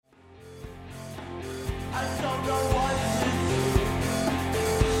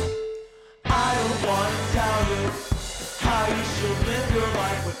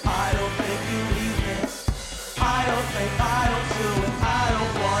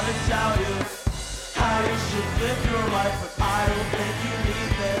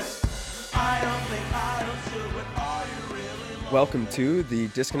Welcome to the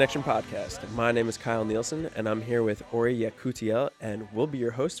Disconnection Podcast. My name is Kyle Nielsen, and I'm here with Ori Yakutiel, and we'll be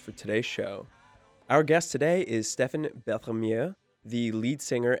your host for today's show. Our guest today is Stephan Beltramier, the lead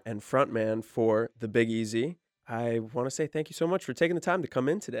singer and frontman for The Big Easy. I want to say thank you so much for taking the time to come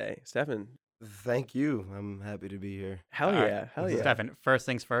in today, Stephan. Thank you. I'm happy to be here. Hell yeah, hell yeah. Stephan, first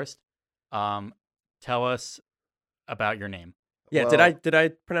things first, tell us about your name. Yeah, Well, did I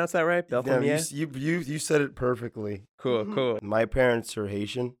pronounce that right? Yeah, Beltramier? you said it perfectly. Cool. My parents are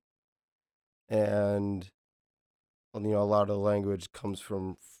Haitian, and a lot of the language comes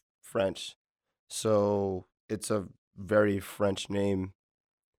from French, so it's a very French name.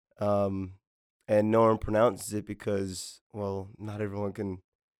 And no one pronounces it because, well, not everyone can,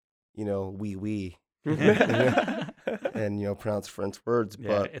 oui, and pronounce French words. Yeah,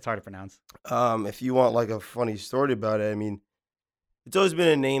 But it's hard to pronounce. if you want like a funny story about it, I mean, it's always been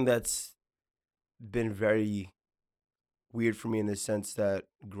a name that's been very weird for me in the sense that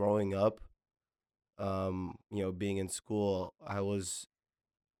growing up, being in school, I was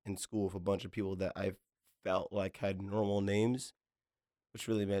in school with a bunch of people that I felt like had normal names, which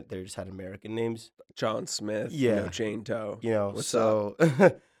really meant they just had American names. John Smith, Yeah. Jane Doe. What's So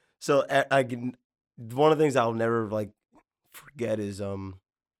so I can, one of the things I'll never like forget is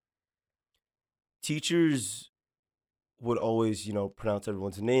teachers would always, pronounce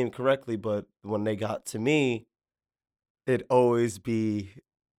everyone's name correctly, but when they got to me, it'd always be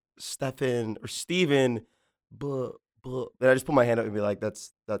Stephan or Steven, but then I just put my hand up and be like,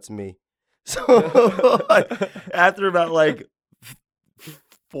 that's me. So like, after about like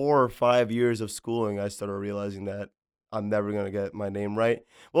 4 or 5 years of schooling, I started realizing that I'm never gonna get my name right.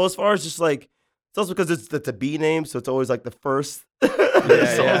 Well, as far as just like, it's also because it's a B name, so it's always like the first. So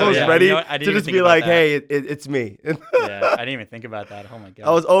I was always ready I didn't to even just think be about like, that. hey, it's me. Yeah, I didn't even think about that. Oh my god.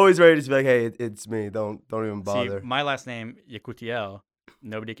 I was always ready to just be like, hey, it's me. Don't even See, bother. my last name Yakutiel.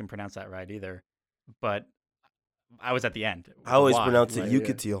 Nobody can pronounce that right either, but I was at the end. I always Why? pronounce it Like,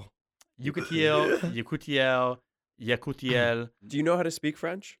 Yucatil. Yakutiel, Yakutiel. Do you know how to speak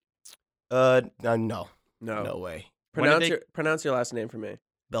French? No No. way. When did Pronounce your last name for me.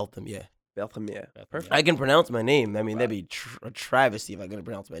 Beltham, yeah. Beltramier. Perfect. I can pronounce my name. I mean, that'd be a travesty if I couldn't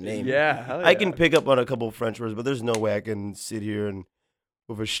pronounce my name. Yeah, hell yeah. I can pick up on a couple of French words, but there's no way I can sit here and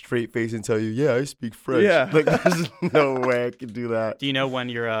with a straight face and tell you, yeah, I speak French. Yeah. Like, there's no way I can do that. Do you know when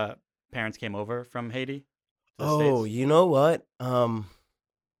your parents came over from Haiti? To the Oh, States? you know what? I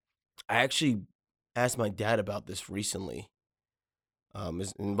actually asked my dad about this recently.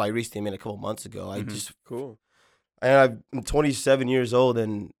 And by recently, I mean a couple months ago. Cool. I'm 27 years old,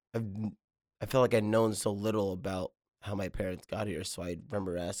 and I felt like I'd known so little about how my parents got here. So I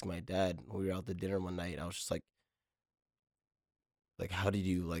remember asking my dad when we were out to dinner one night. I was just like, how did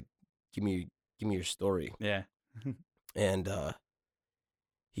you like give me your story? Yeah. And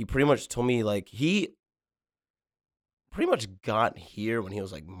he pretty much told me like he pretty much got here when he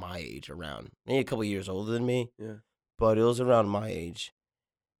was like my age, around maybe a couple years older than me. Yeah. But it was around my age.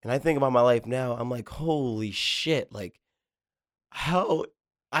 And I think about my life now, I'm like, holy shit, like how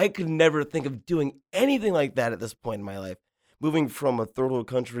I could never think of doing anything like that at this point in my life. Moving from a third world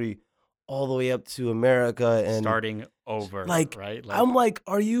country all the way up to America and Starting over, like, right? I'm like,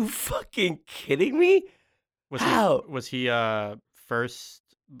 are you fucking kidding me? how? Was he first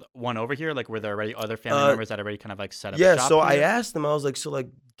one over here? Like, were there already other family members that already kind of like set up Yeah, shop so I here? asked him, I was like, so like,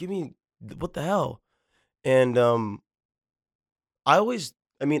 give me what the hell? And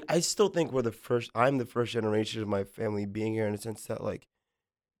I still think I'm the first generation of my family being here in the sense that like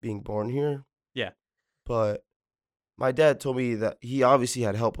being born here. Yeah. But my dad told me that he obviously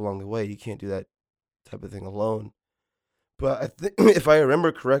had help along the way. You can't do that type of thing alone. But I think if I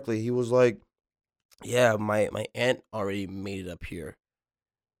remember correctly, he was like, yeah, my aunt already made it up here.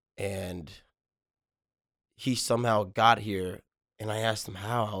 And he somehow got here, and I asked him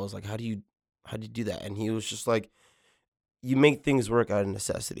how. I was like, how do you do that? And he was just like, you make things work out of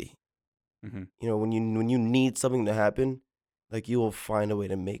necessity. Mhm. When you need something to happen, like you will find a way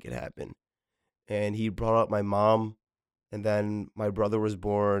to make it happen. And he brought up my mom, and then my brother was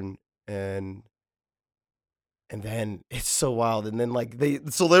born, and then it's so wild. And then like they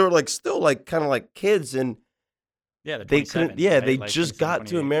were like still like kind of like kids, and Yeah, they're they 27, couldn't. Yeah, right? they Like just 27, got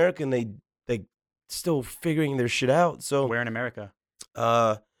to 28. America, and they still figuring their shit out. So Where in America?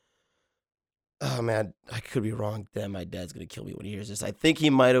 Oh man, I could be wrong. Damn, my dad's gonna kill me when he hears this. I think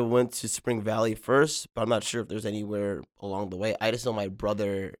he might have went to Spring Valley first, but I'm not sure if there's anywhere along the way. I just know my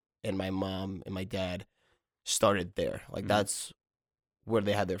brother and my mom and my dad started there. Like that's where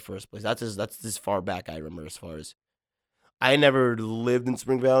they had their first place. That's as far back I remember. As far as I never lived in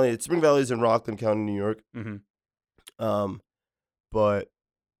Spring Valley. Spring Valley is in Rockland County, New York. Mm-hmm. but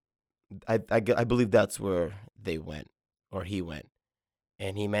I believe that's where they went, or he went,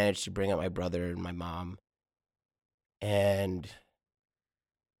 and he managed to bring up my brother and my mom, and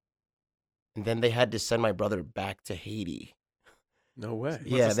then they had to send my brother back to Haiti. No way. What's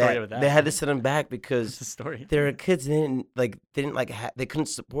Yeah, the story with that? they had to send him back What's because the story? their kids they couldn't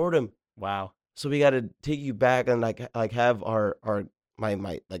support him. Wow. So we got to take you back and like have our my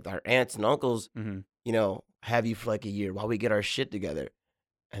like our aunts and uncles, Mm-hmm. have you for like a year while we get our shit together,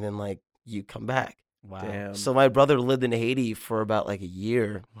 and then like you come back. Wow. Damn. So my brother lived in Haiti for about like a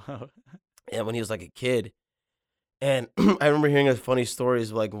year, Wow. and when he was like a kid, and I remember hearing funny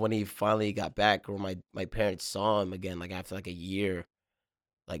stories like when he finally got back, or my parents saw him again, like after like a year,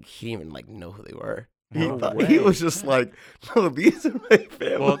 like he didn't even like know who they were. No He way. was just like, no, these are my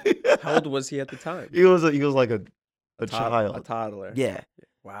family. How old was he at the time? He was like a A child. toddler. Yeah.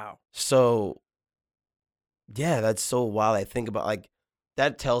 Wow. So yeah, that's so wild. I think about like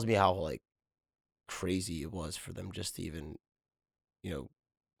that tells me how like crazy it was for them just to even,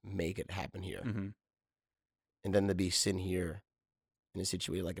 make it happen here. Mm-hmm. And then to be sitting here in a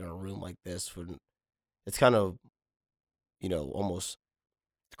situation like in a room like this, it's kind of, almost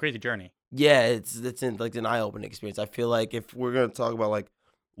It's a crazy journey. yeah, it's like an eye opening experience. I feel like if we're gonna talk about like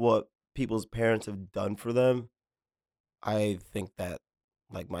what people's parents have done for them, I think that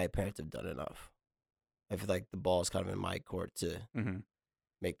like my parents have done enough. I feel like the ball is kind of in my court to Mm-hmm.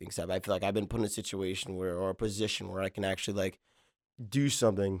 make things happen. I feel like I've been put in a situation or a position where I can actually like do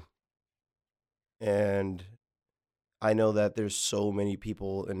something, and I know that there's so many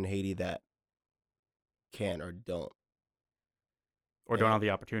people in Haiti that can or don't. Or don't Yeah. have the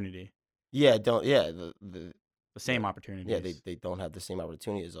opportunity. Yeah, don't. Yeah, The same Yeah. opportunities. yeah, they don't have the same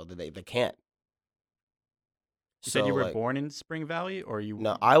opportunities, or they can't. You said you were like, born in Spring Valley, or you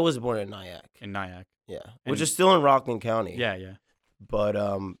No, I was born in Nyack. in Nyack? Yeah, And- which is still in Rockland County. Yeah, yeah. But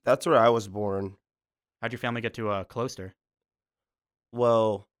that's where I was born. How'd your family get to Closter?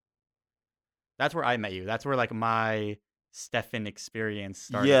 Well, That's where I met you. That's where like my Stefan experience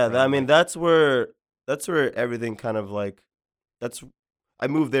started. yeah, from. I mean like, that's where everything kind of like I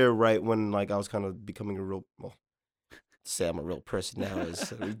moved there right when like I was kind of becoming a real to say I'm a real person now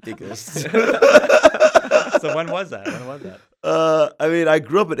is ridiculous. So when was that? When was that? I mean, I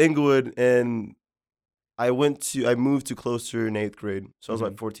grew up in Inglewood, and I moved to Closter in 8th grade, so I was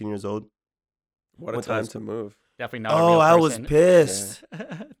like Mhm. 14 years old. What a Went to time high to move. Definitely not. A Oh, real I was person. pissed.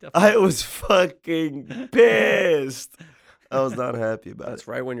 Definitely. I was fucking pissed. I was not happy about That's it.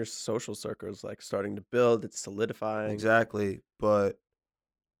 right when your social circle is like starting to build, it's solidifying. Exactly, but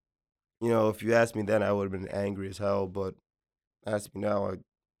if you asked me then, I would have been angry as hell. But ask me now, I'm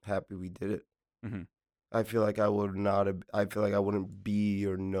happy we did it. Mhm. I feel like I would not have. I feel like I wouldn't be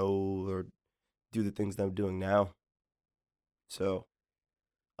or know or do the things that I'm doing now. So,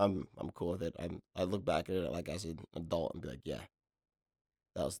 I'm cool with it. I look back at it like as an adult and be like, yeah,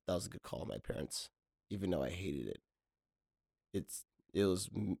 that was a good call, my parents. Even though I hated it, it was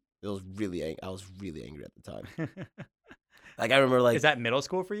really I was really angry at the time. Like I remember like Is that middle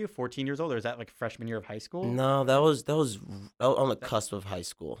school for you? 14 years old, or is that like freshman year of high school? no, that was on the cusp of high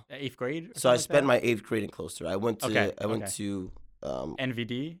school. 8th grade. or So I something spent like my 8th grade in Closter. I went to Okay, I went okay. to that?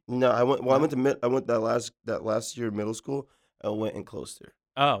 NVD. no, I went No? I went that last year of middle school. I went in Closter.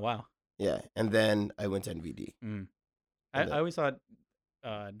 Oh wow. Yeah, and then I went to NVD. Mm. And I always thought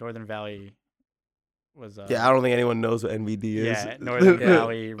Northern Valley was. Yeah, I don't think anyone knows what NVD is. Yeah, Northern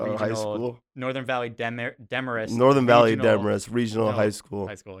Valley Oh, high Regional. school. Northern Valley Demarest. Northern Valley Regional Demarest Regional High School.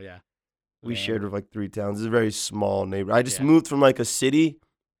 High school, yeah. We Man. shared with like 3 towns. It's a very small neighborhood. I just Yeah. moved from like a city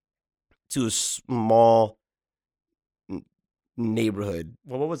to a small neighborhood.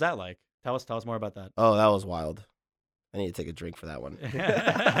 Well, what was that like? Tell us more about that. Oh, that was wild. I need to take a drink for that one.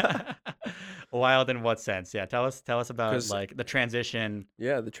 Wild in what sense? Yeah, tell us about 'Cause- like the transition.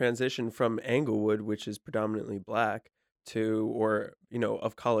 Yeah, the transition from Englewood, which is predominantly black, to, or,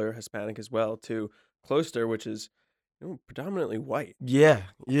 of color, Hispanic as well, to Closter, which is, predominantly white. Yeah,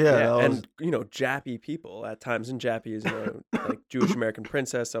 that was- And, Jappy people at times. And Jappy is, like Jewish American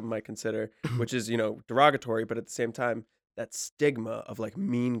princess, some might consider, which is, derogatory, but at the same time, that stigma of like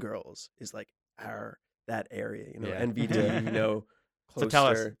mean girls is like that area, Yeah. NVD, So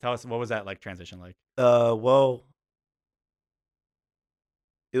Closter. tell us what was that like transition like? well,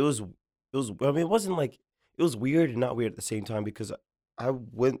 it was I mean, it wasn't like it was weird and not weird at the same time because I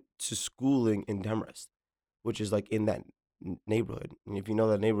went to schooling in Demarest, which is like in that neighborhood. And if you know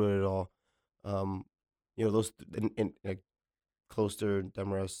that neighborhood at all, those in like Closter,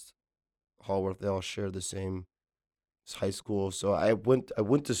 Demarest, Hallworth, they all share the same high school. So I went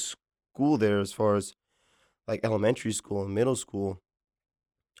to school there as far as like elementary school and middle school,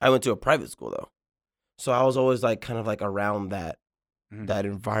 I went to a private school though. So I was always like kind of like around that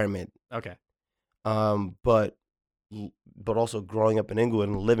environment. Okay. But also growing up in Inglewood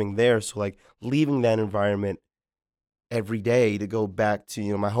and living there, so like leaving that environment every day to go back to,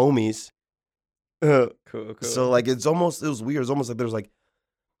 you know, my homies. Cool. So like it was weird. It's almost like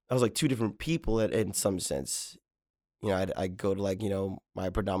I was like two different people in some sense. You know, I'd go to like, you know, my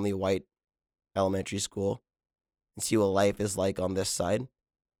predominantly white elementary school and see what life is like on this side,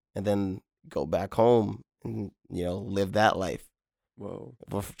 and then go back home and, you know, live that life. Whoa.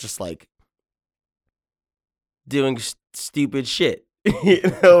 Just like doing stupid shit, you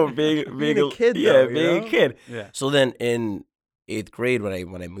know, being a kid, though, being a kid. Yeah. So then in 8th grade,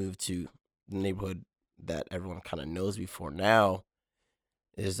 when I moved to the neighborhood that everyone kind of knows me for now,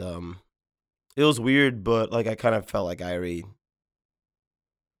 is it was weird, but like I kind of felt like I already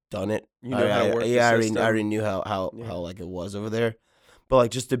done it. You know how to work the I system. already knew how like it was over there, but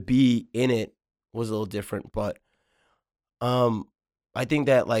like just to be in it was a little different. But I think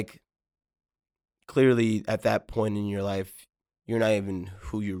that like clearly at that point in your life, you're not even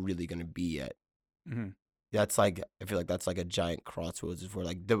who you're really gonna be yet. Mm-hmm. That's like, I feel like that's like a giant crossroads where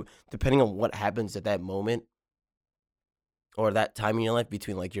like depending on what happens at that moment or that time in your life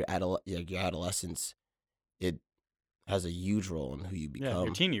between like your adolescence, it has a huge role in who you become. Yeah,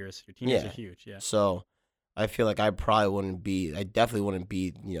 your teen years are huge. Yeah. So I feel like I definitely wouldn't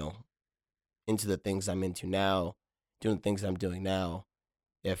be, you know, into the things I'm into now, doing the things I'm doing now,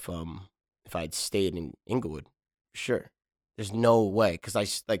 if I'd stayed in Inglewood, for sure. There's no way, because I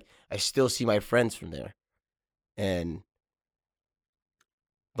still see my friends from there, and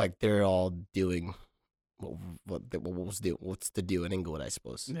like they're all doing what's the deal in Inglewood, I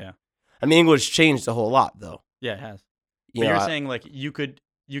suppose. Yeah. I mean, Inglewood's changed a whole lot, though. Yeah, it has. You But know, you're saying like you could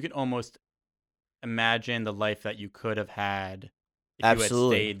almost imagine the life that you could have had if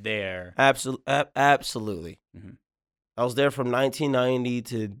Absolutely. you had stayed there. Absolutely. Mhm. I was there from 1990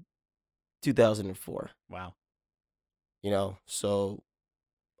 to 2004. Wow. You know, so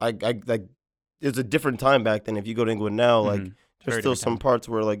I like it's a different time back then. If you go to England now, like Mhm. there's Very still different some time. parts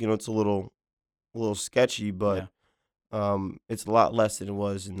where like, you know, it's a little sketchy, but it's a lot less than it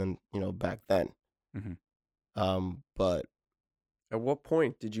was, and then, you know, back then. Mhm. But At what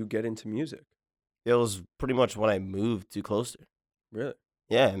point did you get into music? it was pretty much when I moved to Closter. Really?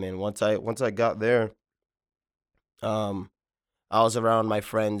 Yeah, I mean, once I got there, I was around my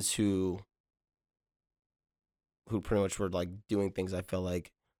friends who pretty much were like doing things I felt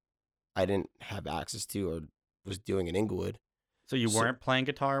like I didn't have access to or was doing in Inglewood. So you So- weren't playing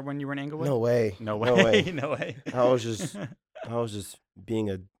guitar when you were in Inglewood? No way. No No way. way. No way. I was just being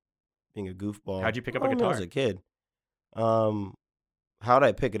a goofball. How'd you pick up a When I was guitar? a kid. How'd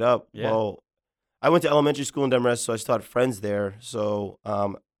I pick it up? Yeah. Well, I went to elementary school in Demarest, so I still had friends there. So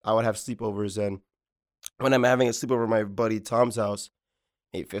I would have sleepovers, and when I'm having a sleepover at my buddy Tom's house,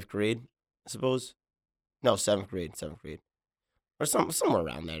 5th grade, I suppose. No, 7th grade, or somewhere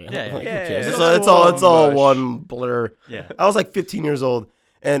around there. Yeah, Who yeah. cares? Yeah, It's all mush. one blur. Yeah. I was like 15 years old,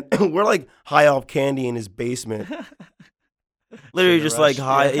 and we're like high off candy in his basement. Literally Sugar just rush, like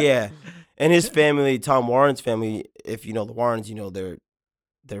high, yeah. And his family, Tom Warren's family, if you know the Warrens, you know they're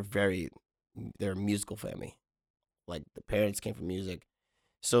a musical family. Like the parents came from music,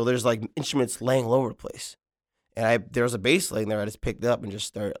 so there's like instruments laying all over the place. And there was a bass laying there. I just picked up and just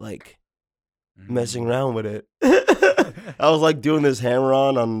started like messing around with it. I was like doing this hammer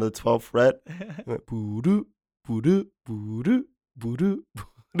on the 12th fret. It went boo-doo, boo-doo, boo-doo, boo-doo.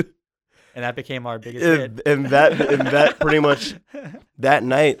 And that became our biggest hit. And that pretty much that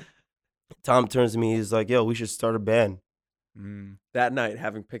night, Tom turns to me. He's like, "Yo, we should start a band." Mm. That night,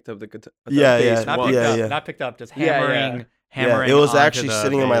 having picked up the guitar. Yeah, bass yeah. Not once. picked Yeah, up, yeah. not picked up, just Yeah, hammering, yeah. hammering. It was onto actually the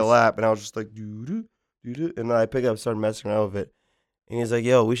sitting in my bass. lap, and I was just like, doo-doo, doo-doo. And then I picked it up, started messing around with it. And he's like,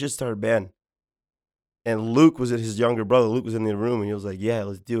 "Yo, we should start a band." And Luke was his younger brother. Luke was in the room, and he was like, "Yeah,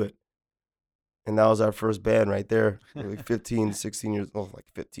 let's do it." And that was our first band right there. We were like 15, 16 years old. Like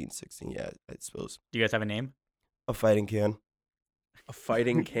 15, 16, yeah, I suppose. Do you guys have a name? A fighting can. A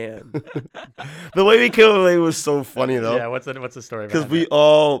fighting can. The way we killed it was so funny, though. Yeah, what's the story? Because behind we that?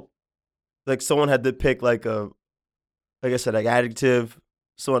 all, like, someone had to pick, like I said, like, adjective.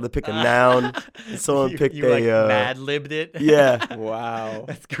 Someone had to pick a noun. And someone picked you like a, Mad Libbed it. yeah. Wow.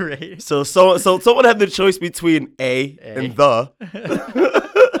 That's great. So someone had the choice between A and the.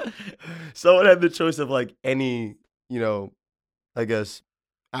 Someone had the choice of, like, any, you know, I guess,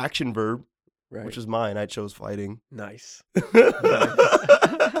 action verb, Right. which was mine. I chose fighting. Nice. And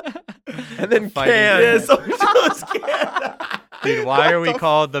then Fighting can. Yeah, can. someone chose can. Dude, Why are we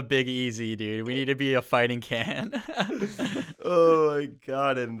called the Big Easy, dude? We need to be a fighting can. Oh my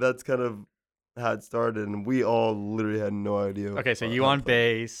god! And that's kind of how it started, and we all literally had no idea. Okay, so how you to on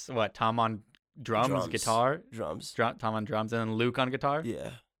play. bass, what? Tom on drums, guitar, drums. Tom on drums, and then Luke on guitar.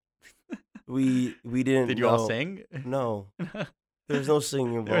 Yeah, we didn't. Did you all sing? No, there was no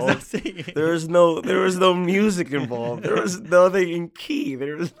singing There was no involved. singing. There was no music involved. There was nothing in key.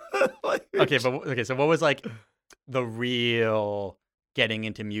 There was Okay, so what was like the real getting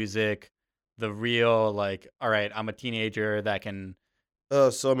into music? The real like, all right, I'm a teenager that can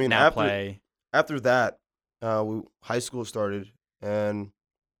So I mean, now play. after that, high school started, and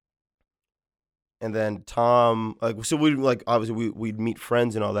then Tom, like, so we like obviously we'd meet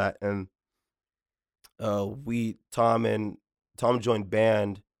friends and all that, and Tom joined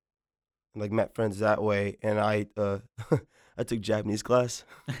band, and like met friends that way, and I I took Japanese class.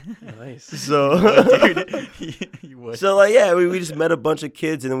 Nice. So Dude, you would. so like yeah, we just met a bunch of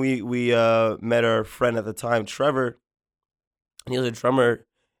kids, and then we met our friend at the time, Trevor, and he was a drummer,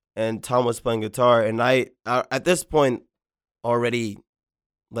 and Tom was playing guitar, and I at this point already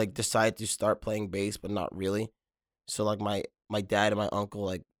like decided to start playing bass, but not really. So like my dad and my uncle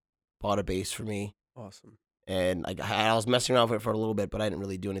like bought a bass for me, Awesome. and I was messing around with it for a little bit, but I didn't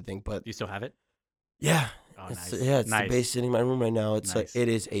really do anything. But Do you still have it? yeah, Oh, it's, nice. yeah, it's Nice. the bass sitting in my room right now. It's Nice. it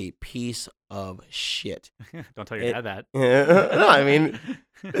is a piece of shit. Don't tell your dad that. No, I mean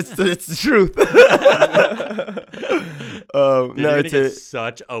it's the truth. Dude, No, you're it's gonna get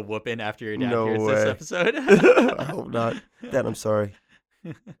such a whooping after your dad No hears way. this episode. I hope not. Dad, I'm sorry.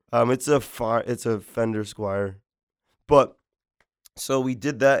 It's a Fender Squire, but so we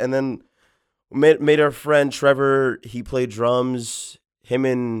did that, and then made our friend Trevor. He played drums. Him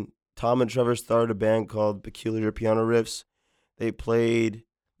and Tom and Trevor started a band called Peculiar Piano Riffs. They played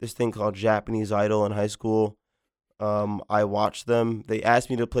this thing called Japanese Idol in high school. I watched them. They asked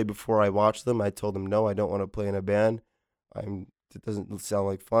me to play before I watched them. I told them no, I don't want to play in a band. It doesn't sound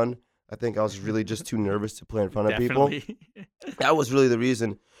like fun. I think I was really just too nervous to play in front of people. Definitely. That was really the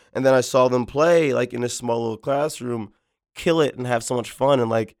reason. And then I saw them play like in a small little classroom, kill it and have so much fun and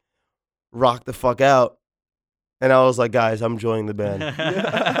like rock the fuck out. And I was like, guys, I'm joining the band.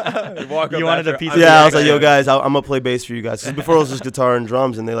 Walk up You wanted a after, piece I'm of Yeah, I was the like, yo, action. guys, I'm gonna play bass for you guys. 'Cause before it was just guitar and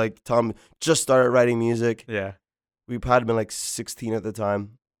drums, and they like Tom just started writing music. Yeah. We had been like 16 at the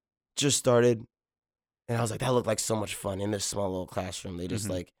time, just started, and I was like, that looked like so much fun in this small little classroom. They just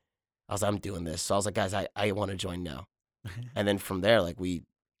Mhm. like, I was like, I'm doing this. So I was like, guys, I want to join now. And then from there, like we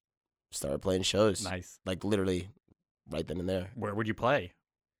started playing shows, Nice. like literally right then and there. Where would you play?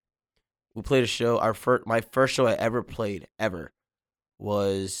 We played a show. My first show I ever played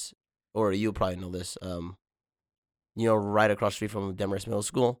was, or you'll probably know this, right across the street from Demorest Middle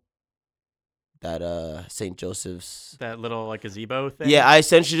School, that St. Joseph's. That little like gazebo thing? Yeah, I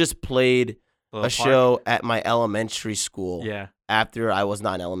essentially just played Little a park? show at my elementary school Yeah. after I was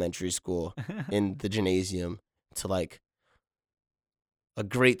not in elementary school in the gymnasium to like a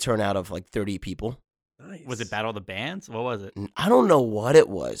great turnout of like 30 people. Nice. Was it Battle of the Bands? What was it? I don't know what it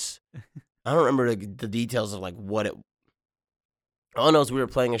was. I don't remember the details of like what it. All I know is we were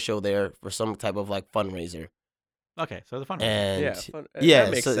playing a show there for some type of like fundraiser, Okay, so the fun. and Yeah, fun. yeah,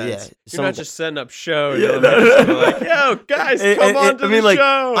 That makes so, sense. yeah, You're some- not just setting up shows. Yeah, You're no. just like, yo, guys, come on to the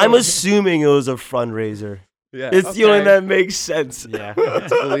show. I'm assuming it was a fundraiser. Yeah, It's the only okay. that makes sense. Yeah.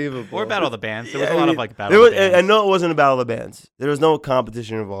 It's believable. Or Battle of the Bands. There was Yeah, a lot I of mean, like Battle There of was, the Bands. I know it wasn't a battle of the bands. There was no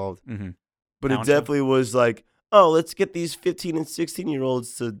competition involved, Mm-hmm. but Talent it show? definitely was like, oh, let's get these 15 and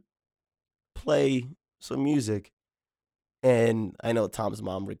 16-year-olds to play some music. And I know Tom's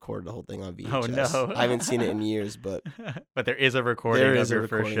mom recorded the whole thing on VHS. Oh, no. I haven't seen it in years, but But there is a recording there of is a your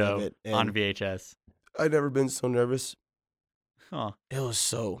first recording show of it. on and VHS. I've never been so nervous. Huh. It was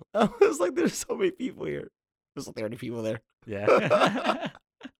so. I was like, there's so many people here. There's like 30 people there. Yeah.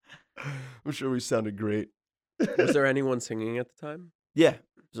 I'm sure we sounded great. Was there anyone singing at the time? Yeah,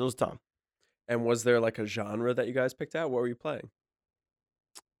 so it was Tom. And was there like a genre that you guys picked out? What were you playing?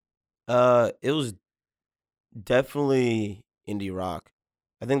 It was definitely indie rock.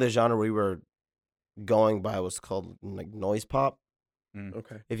 I think the genre we were going by was called like noise pop.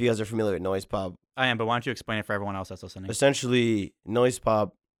 Okay. If you guys are familiar with noise pop, I am, but why don't you explain it for everyone else that's listening? essentially noise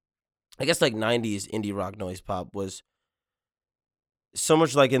pop, I guess like 90s indie rock noise pop was so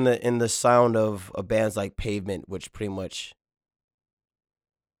much like in the sound of bands like Pavement, which pretty much,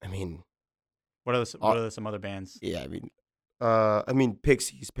 I mean, What are some other bands? yeah, I mean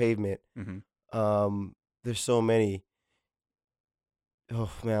Pixies, Pavement. Mm-hmm. There's so many. Oh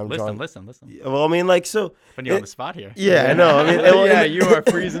man, I'm Listen, drawing. listen. Yeah, well, I mean, like, so Putting you on the spot here. yeah, I know. I mean, well, yeah, in you are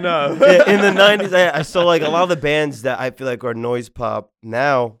freezing up. in the '90s, I saw like a lot of the bands that I feel like are noise pop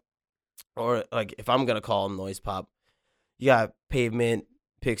now, or like if I'm gonna call them noise pop, you got Pavement,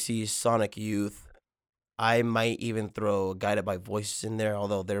 Pixies, Sonic Youth. I might even throw Guided by Voices in there,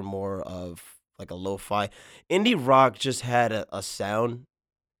 although they're more of like a lo-fi. Indie rock just had a sound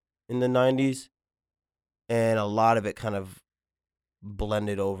in the '90s, and a lot of it kind of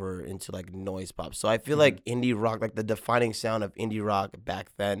blended over into like noise pop. So I feel like indie rock, like the defining sound of indie rock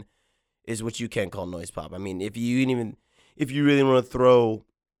back then, is what you can call noise pop. I mean, if you really want to throw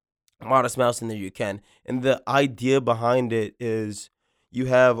Modest Mouse in there, you can. And the idea behind it is you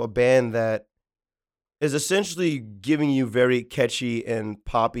have a band that is essentially giving you very catchy and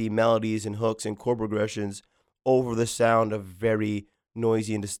poppy melodies and hooks and chord progressions over the sound of very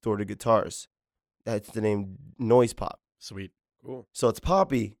noisy and distorted guitars. That's the name noise pop. Sweet. Cool. So it's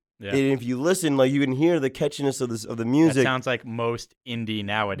poppy. Yeah. And if you listen, like you can hear the catchiness of the That music. sounds like most indie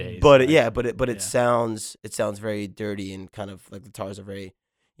nowadays. But like, it sounds very dirty and kind of like the guitars are very,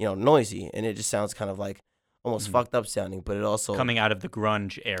 noisy, and it just sounds kind of like almost fucked up sounding. But it also coming out of the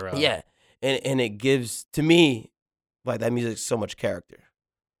grunge era. yeah, and it gives to me like that music so much character.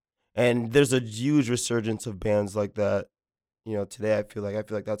 And there's a huge resurgence of bands like that. Today I feel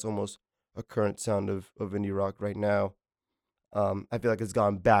like that's almost a current sound of indie rock right now. I feel like it's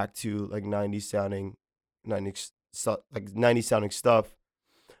gone back to like 90s sounding stuff,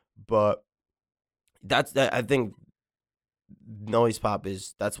 but I think noise pop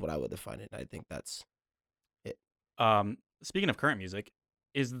that's what I would define it. I think that's it. Speaking of current music,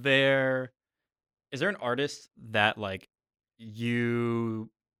 is there an artist that like you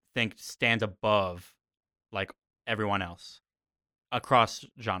think stands above like everyone else across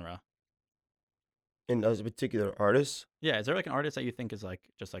genre? And as a particular artist, Yeah, is there like an artist that you think is like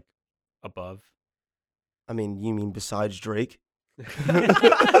just like above? I mean, you mean besides Drake?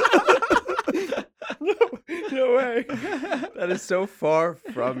 No way. That is so far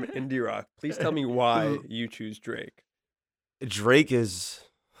from indie rock. Please tell me why you choose Drake. Drake is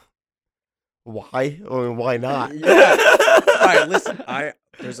why or why not? Yeah. All right, listen.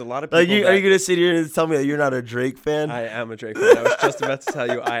 There's a lot of people. Are you gonna sit here and tell me that you're not a Drake fan? I am a Drake fan. I was just about to tell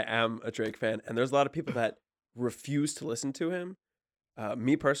you I am a Drake fan, and there's a lot of people that refuse to listen to him.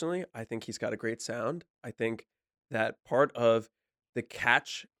 Me personally, I think he's got a great sound. I think that part of the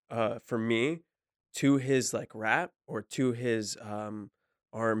catch for me to his like rap or to his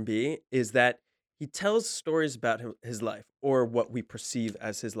R&B is that he tells stories about his life or what we perceive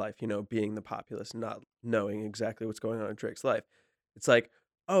as his life, being the populace, not knowing exactly what's going on in Drake's life. It's like,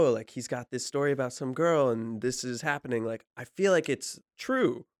 oh, like he's got this story about some girl and this is happening. Like, I feel like it's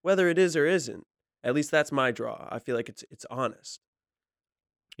true, whether it is or isn't. At least that's my draw. I feel like it's honest.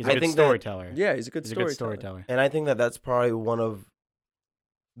 He's a good think that- storyteller. Yeah, he's a good He's a good storyteller. storyteller. And I think that's probably one of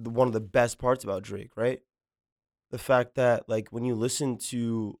the best parts about Drake, right? The fact that like when you listen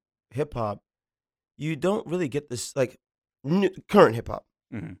to hip hop, you don't really get this like current hip hop.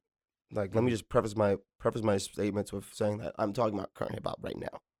 Mhm. Like, let me just preface my statements with saying that I'm talking about current hip hop right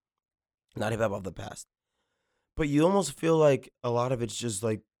now, not hip hop of the past. But you almost feel like a lot of it's just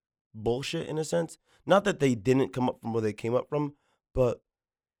like bullshit in a sense. Not that they didn't come up from where they came up from, but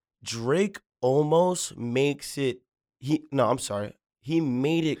Drake almost makes it. He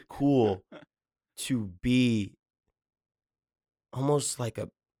made it cool to be almost like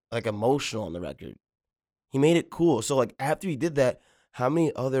emotional on the record. He made it cool. So like after he did that, how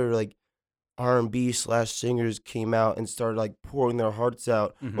many other like R&B / singers came out and started like pouring their hearts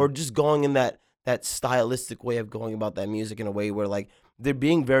out, or just going in that stylistic way of going about that music in a way where like they're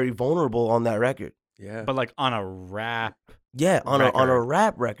being very vulnerable on that record. Yeah. But like on a rap, Yeah, on a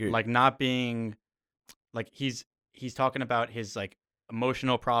rap record. like not being like he's talking about his like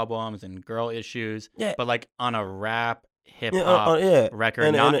emotional problems and girl issues. Yeah. But like on a rap hip hop record,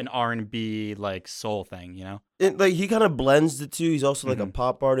 And- not and- an R&B like soul thing, you know? Like he kind of blends the two. He's also like a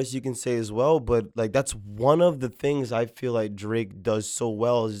pop artist, you can say as well. But like that's one of the things I feel like Drake does so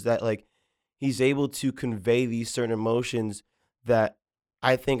well is that like he's able to convey these certain emotions that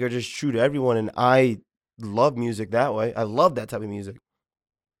I think are just true to everyone. And I love music that way. I love that type of music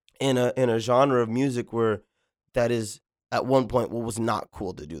in a genre of music where that is at one point what was not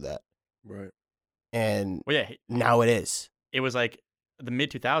cool to do that, Right. and Well, yeah, now it is. it was like the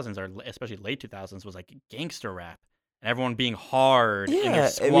mid 2000s or especially late 2000s was like gangster rap and everyone being hard in Yeah, I their mean,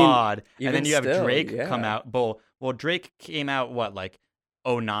 squad. And even then you have still, Drake come yeah. out. Well, Drake came out what, like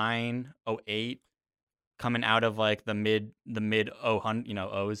 09, 08, coming out of like the mid 00,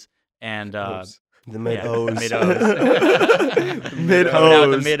 O's. And Oops. The mid-O's. Mid-O's. Mid-O's. Coming out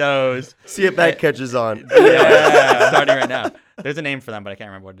the mid-O's. See if that catches on. Yeah, starting right now. There's a name for them, but I can't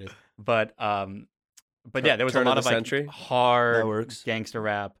remember what it is. But yeah, there was Turn a of lot of the like century? That hard works. gangster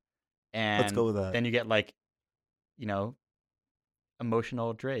rap, and Let's go with that. then you get like,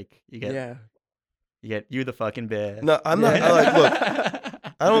 emotional Drake. You get you the fucking best. No, I'm not. Look,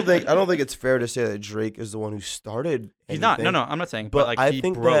 I don't think it's fair to say that Drake is the one who started. He's not. anything. No, I'm not saying. But But like I he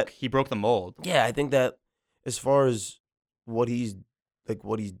think broke the mold. Yeah, I think that as far as what he's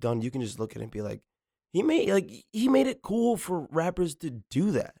done, you can just look at it and be like, he made it cool for rappers to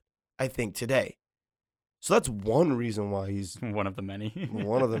do that. I think today, so that's one reason why he's One of the many.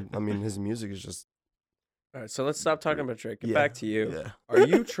 one of them. I mean, his music is just All right, so let's stop talking about Drake. Get back to you. Yeah. Are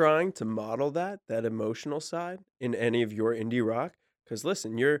you trying to model that emotional side in any of your indie rock? Because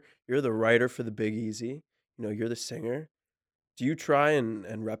listen, you're the writer for the Big Easy. You're the singer. Do you try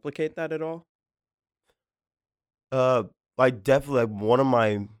and replicate that at all? I definitely one of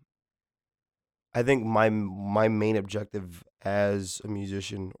my. I think my main objective as a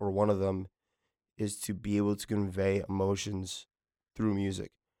musician, or one of them, is to be able to convey emotions through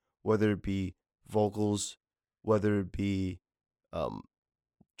music, whether it be vocals, whether it be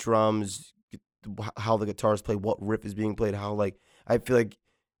drums, how the guitars play, what riff is being played, how I feel like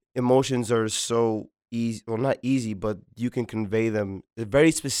emotions are so easy, well, not easy, but you can convey them. They're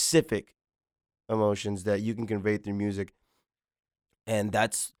very specific emotions that you can convey through music, and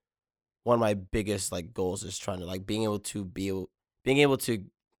that's one of my biggest goals, is trying to being able to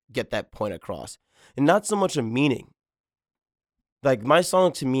get that point across, and not so much a meaning. My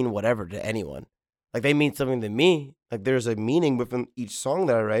song to mean whatever to anyone. They mean something to me. There's a meaning within each song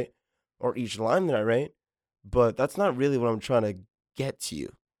that I write, or each line that I write, but that's not really what I'm trying to get to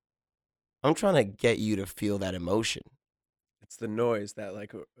you. I'm trying to get you to feel that emotion. It's the noise that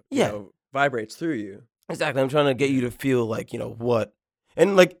Yeah. Vibrates through you. Exactly. I'm trying to get you to feel what.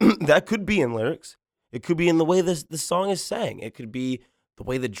 And that could be in lyrics. It could be in the way the song is sang. It could be the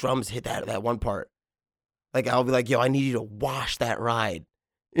way the drums hit that one part. I'll be like, yo, I need you to wash that ride.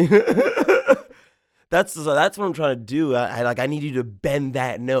 That's what I'm trying to do. I need you to bend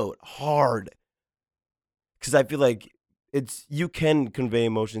that note hard. Because I feel like you can convey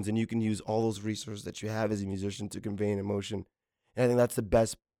emotions, and you can use all those resources that you have as a musician to convey an emotion. And I think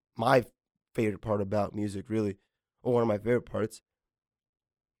that's my favorite part about music, really, or one of my favorite parts,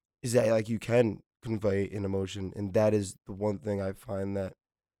 is that you can convey an emotion, and that is the one thing I find that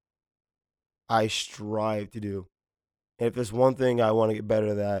I strive to do. And if there's one thing I want to get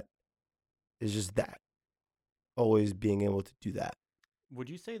better at, is just that. Always being able to do that. Would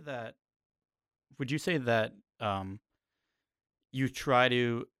you say that you try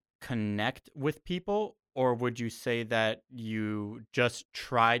to connect with people, or would you say that you just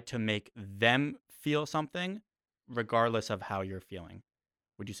try to make them feel something regardless of how you're feeling?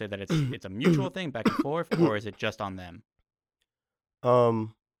 Would you say that it's a mutual thing, back and forth, or is it just on them?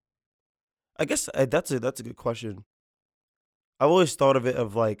 I guess that's a good question. I've always thought of it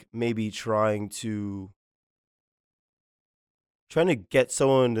of maybe trying to get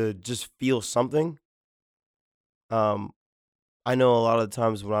someone to just feel something. I know a lot of the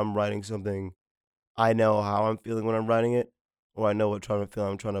times when I'm writing something, I know how I'm feeling when I'm writing it, or I know what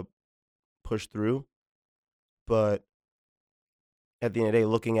I'm trying to push through. But at the end of the day,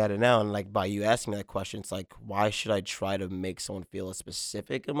 looking at it now, and by you asking me that question, it's why should I try to make someone feel a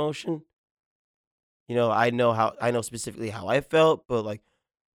specific emotion? I know specifically how I felt, but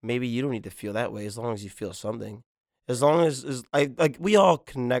maybe you don't need to feel that way, as long as you feel something. As long as we all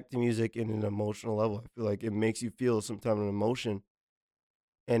connect to music in an emotional level. I feel like it makes you feel some type of emotion.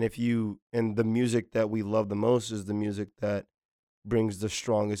 And and the music that we love the most is the music that brings the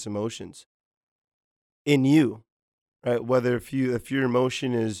strongest emotions in you, right? Whether if your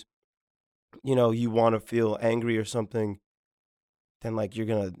emotion is, you want to feel angry or something, then you're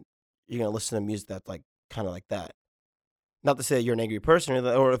gonna listen to music that's kind of like that. Not to say that you're an angry person,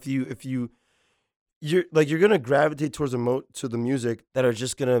 or if you're gonna gravitate towards to the music that are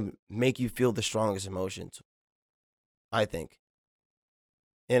just gonna make you feel the strongest emotions, I think.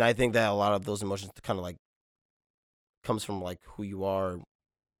 And I think that a lot of those emotions kind of comes from who you are,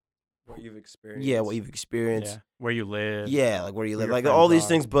 What you've experienced. yeah, what you've experienced, Yeah. Where you live. yeah, where you Who live, your all friends these are.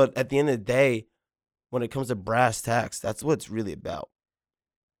 things. But at the end of the day, when it comes to brass tacks, that's what it's really about.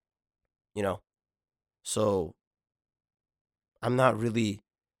 So I'm not really.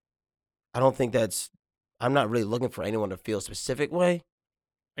 I don't think I'm not really looking for anyone to feel a specific way.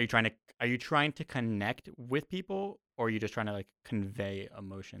 Are you trying to connect with people, or are you just trying to convey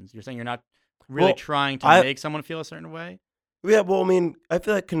emotions? You're saying you're not really Well, trying to I- make someone feel a certain way? Yeah, well, I mean, I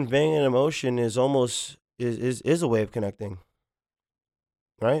feel like conveying an emotion is almost is a way of connecting,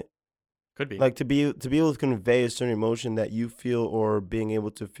 right? Could be. Like to be able to convey a certain emotion that you feel, or being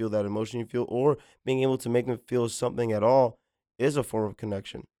able to feel that emotion you feel, or being able to make them feel something at all, is a form of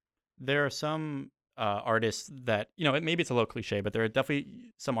connection. There are some artists that, maybe it's a little cliche, but there are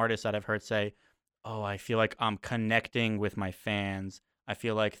definitely some artists that I've heard say, "Oh, I feel like I'm connecting with my fans. I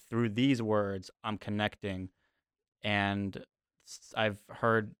feel like through these words, I'm connecting." And I've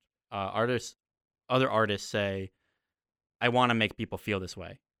heard other artists say, "I want to make people feel this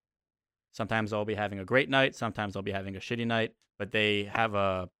way." Sometimes they'll be having a great night, sometimes they'll be having a shitty night, but they have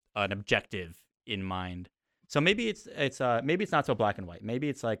an objective in mind. So maybe it's not so black and white. Maybe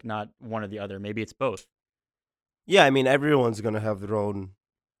it's like not one or the other. Maybe it's both. Yeah, I mean, everyone's gonna have their own.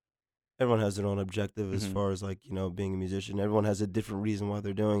 Everyone has their own objective as Mhm. far as, like, being a musician. Everyone has a different reason why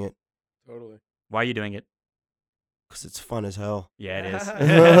they're doing it, Totally. Why are you doing it? because it's fun as hell. Yeah, it is.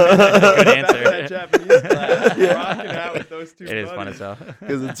 Good answer. That Japanese class, Yeah. rocking out with those two It is fun buddies. as hell.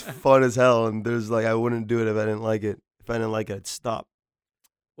 Because it's fun as hell, and there's like, I wouldn't do it if I didn't like it. If I didn't like it, I'd stop.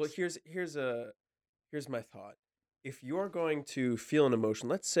 Well, here's my thought. If you're going to feel an emotion,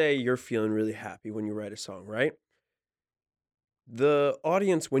 let's say you're feeling really happy when you write a song, right? The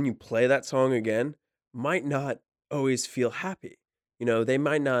audience, when you play that song again, might not always feel happy. They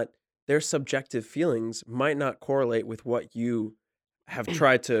might not, their subjective feelings might not correlate with what you have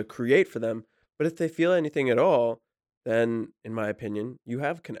tried to create for them. But if they feel anything at all, then, in my opinion, you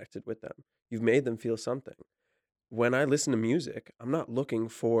have connected with them. You've made them feel something. When I listen to music, I'm not looking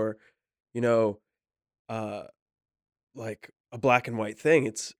for, you know, uh, like a black and white thing.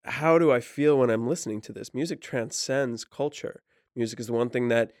 It's how do I feel when I'm listening to this? Music transcends culture. Music is the one thing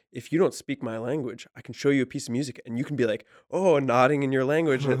that if you don't speak my language, I can show you a piece of music and you can be like, oh, nodding in your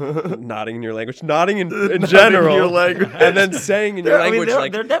language, nodding in your language, nodding in Nodding general, your language. and then saying in your language, there,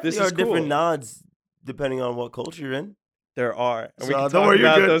 like, there definitely this are is different cool. nods depending on what culture you're in. There are. And we So, can don't talk worry, you're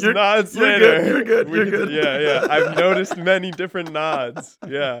about good. those You're- nods you're later. good, you're good, We you're can- good. Yeah. I've noticed many different nods.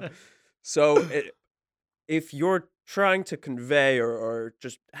 Yeah. So if you're trying to convey or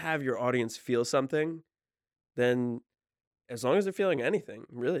just have your audience feel something, then as long as they're feeling anything,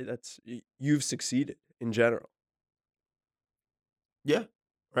 really, you've succeeded in general. Yeah,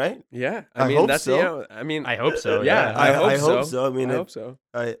 right? Yeah. I mean, hope that's so. I hope so. yeah. Yeah. I hope I so. hope so. I mean, I if- hope so.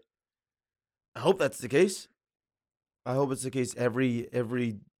 I hope that's the case. I hope it's the case every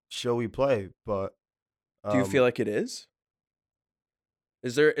show we play. But Do you feel like it is?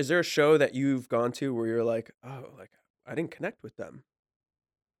 Is there a show that you've gone to where you're like, oh, like I didn't connect with them?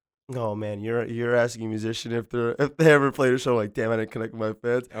 oh man, you're asking a musician if they ever played a show like, damn, I didn't connect with my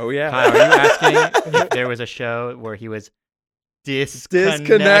fans. Oh yeah. Kyle, are you asking if there was a show where he was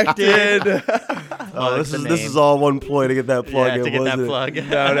disconnected? Oh, Plug this the is name. all one ploy to get that plug Yeah, in, to get that wasn't it? plug.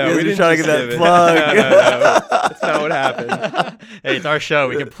 No, You're we didn't trying to just get that give it. plug. No. That's not what happened. Hey, it's our show.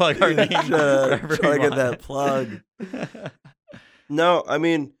 We can plug our name. wherever we Trying to get want. that plug. No, I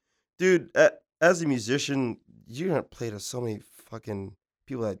mean, dude, as a musician, you're gonna play to so many fucking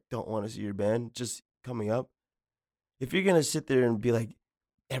people that don't want to see your band just coming up. If you're gonna sit there and be like,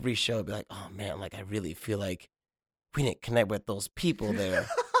 every show, be like, oh man, like I really feel like we didn't connect with those people there,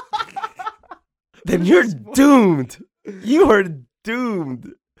 then you're doomed. You are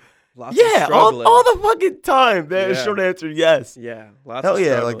doomed. Lots of Yeah, struggling. all the fucking time, man. Yeah. Short answer, yes. Yeah, lots Hell of yeah,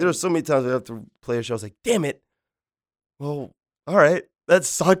 like struggling. there were so many times I have to play a show. I was like, damn it. Well, all right, that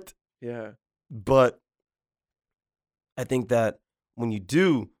sucked. Yeah. But I think that when you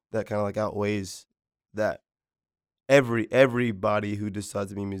do, that kind of like outweighs that. Everybody who decides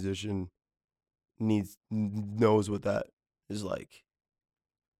to be a musician knows what that is like.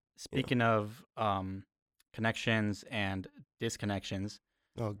 Speaking of connections and disconnections,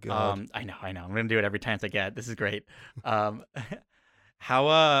 Oh god. I know. I'm gonna do it every chance I get. This is great. How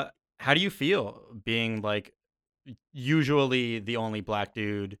do you feel being like usually the only black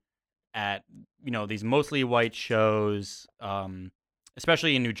dude at these mostly white shows,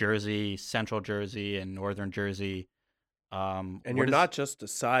 especially in New Jersey, Central Jersey, and Northern Jersey. And what you're is- not just a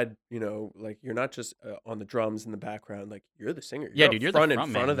side, like you're not just on the drums in the background. Like you're the singer. Yeah, You're dude, up you're the front in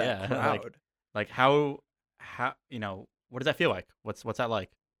front front man, of that yeah. crowd. Like how what does that feel like? What's that like?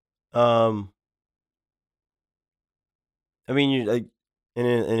 I mean, you like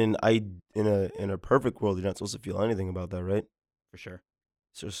in a perfect world, you're not supposed to feel anything about that, right? For sure.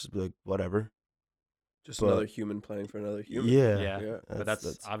 It's just like whatever. Just But- another human playing for another human. Yeah. Yeah. But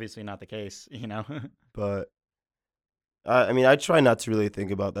that's obviously not the case, But I mean, I try not to really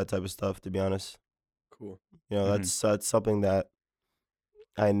think about that type of stuff, to be honest. Cool. That's something that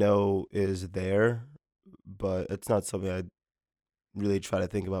I know is there, but it's not something really try to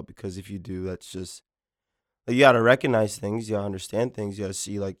think about, because if you do, that's just like, you gotta recognize things, you gotta understand things, you gotta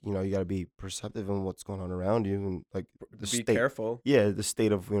see, like, you gotta be perceptive in what's going on around you, and like the Be state, careful. the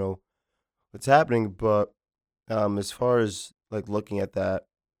state of what's happening. But as far as like looking at that,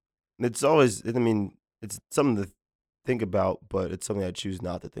 it's always, I mean, it's something to think about, but it's something I choose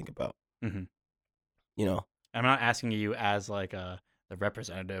not to think about. Mhm. You know. I'm not asking you as like the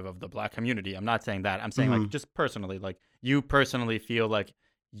representative of the Black community. I'm not saying that. I'm saying like Mhm. just personally, like you personally feel like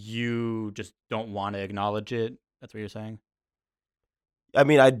you just don't want to acknowledge it. That's what you're saying. I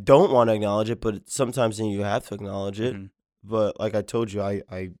mean, I don't want to acknowledge it, but sometimes then you have to acknowledge it. Mhm. But like I told you,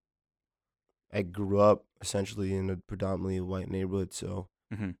 I grew up essentially in a predominantly white neighborhood, so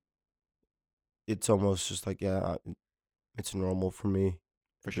Mhm. it's almost just like, yeah, it's normal for me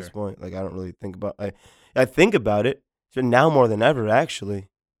For at this sure. point. Like, I don't really think about, I think about it, so now more than ever, actually,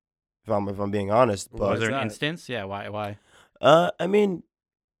 if I'm being honest. Why Was But is there an that? instance? Yeah. Why? I mean,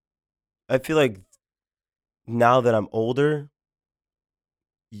 I feel like now that I'm older,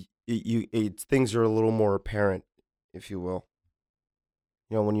 things are a little more apparent, if you will.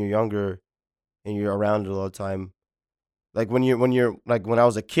 When you're younger and you're around it all the time, like when you're like, when I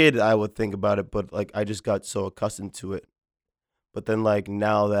was a kid, I would think about it, but like I just got so accustomed to it. But then, like,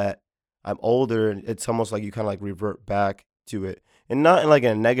 now that I'm older, it's almost like you kind of like revert back to it, and not in like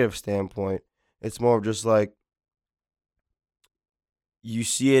a negative standpoint. It's more of just like you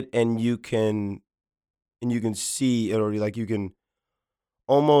see it, and you can see it, or like you can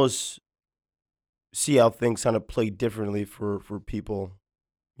almost see how things kind of play differently for people,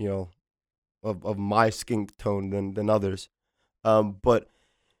 you know, of my skin tone than others. But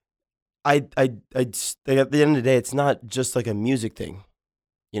like, at the end of the day, it's not just like a music thing.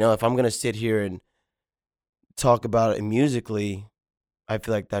 If I'm gonna sit here and talk about it musically, I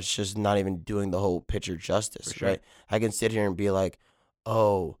feel like that's just not even doing the whole picture For justice, sure. right? I can sit here and be like,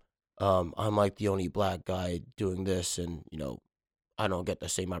 oh, I'm like the only black guy doing this, and I don't get the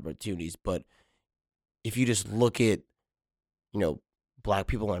same opportunities. But if you just look at, you know, black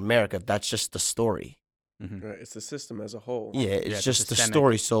people in America, that's just the story. Mhm. Right. It's the system as a whole. Yeah, Yeah. it's It's a just the systemic.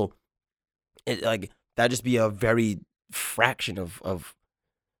 story. So it like that just be a very fraction of.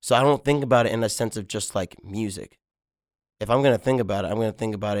 So I don't think about it in the sense of just like music. If I'm gonna think about it, I'm gonna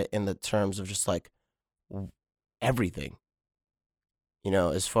think about it in the terms of just like everything.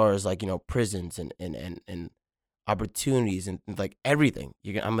 As far as like, prisons and opportunities and like everything.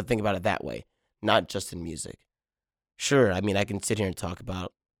 I'm gonna think about it that way, not just in music. Sure, I mean, I can sit here and talk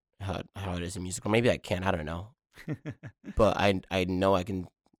about how it is in music, or maybe I can't. I don't know, but I know I can.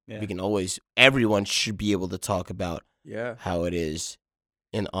 Yeah. We can always. Everyone should be able to talk about Yeah. how it is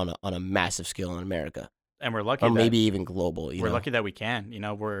on a massive scale in America, And we're lucky or that maybe even global. we're lucky that we can.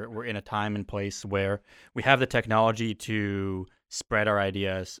 We're in a time and place where we have the technology to spread our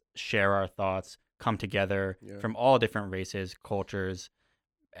ideas, share our thoughts, come together Yeah. from all different races, cultures,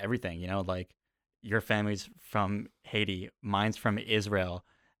 everything. Like your family's from Haiti, mine's from Israel.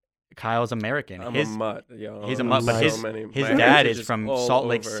 Kyle's American. I'm a mutt, yo. He's a I'm mutt, but Nice. his so many. his my dad heritage is from all Salt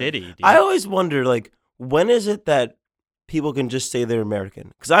Lake over. City, dude. I always wonder, like, when is it that people can just say they're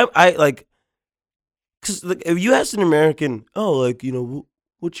American? Because I like, because like, if you ask an American, oh, like,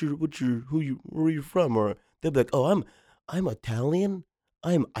 what's your where are you from, or they'll be like, oh, I'm Italian,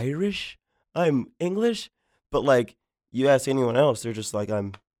 I'm Irish, I'm English, but like you ask anyone else, they're just like,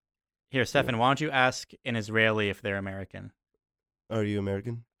 Here, Stefan, why don't you ask an Israeli if they're American? are you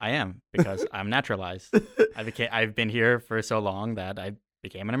American? I am, because I'm naturalized. I've been here for so long that I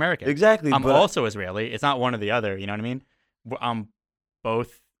became an American. Exactly. I'm but also Israeli. It's not one or the other. You know what I mean? I'm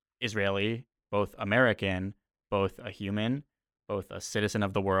both Israeli, both American, both a human, both a citizen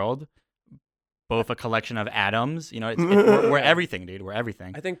of the world, both a collection of atoms. We're everything, dude. We're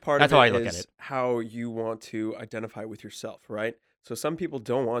everything. I think part That's of how it I look at is it. how you want to identify with yourself, right? So some people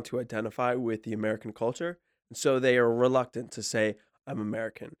don't want to identify with the American culture, and so they are reluctant to say I'm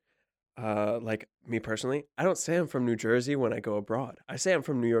American. Like me personally, I don't say I'm from New Jersey when I go abroad. I say I'm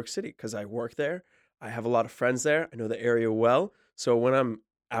from New York City because I work there. I have a lot of friends there. I know the area well. So when I'm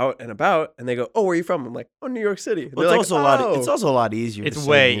out and about and they go, "Oh, where are you from?" I'm like, "Oh, New York City." And well, they're it's like, also a lot. It's "Oh." also a lot easier. It's to say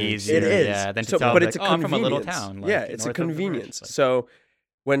way New York easier, It City. is. yeah, than to So, tell but like, it's a oh, I'm from a little convenience. town. Yeah, like, it's a north of the bridge. convenience. Like, So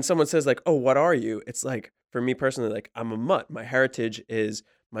when someone says like, "Oh, what are you?" It's like for me personally, like I'm a mutt. My heritage is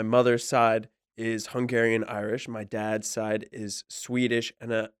my mother's side is Hungarian Irish. My dad's side is Swedish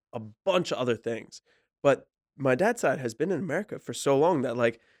and a bunch of other things. But my dad's side has been in America for so long that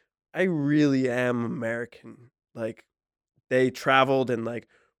like I really am American. Like they traveled and like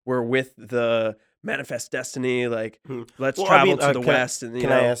were with the Manifest Destiny. Like Hmm. let's Well, I travel mean, to the can I, West and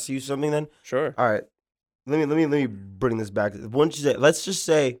can I ask you something then? sure. All right. let me bring this back. Once you say, let's just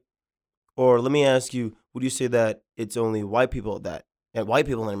say, or let me ask you, would you say that it's only white people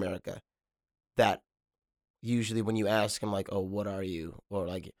in America that usually when you ask them like, oh, what are you, or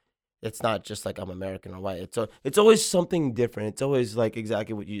like, it's not just like I'm American or white. It's always something different. It's always like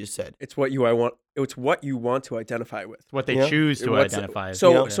exactly what you just said. It's what you want to identify with. What they Yeah. choose to What's- identify as.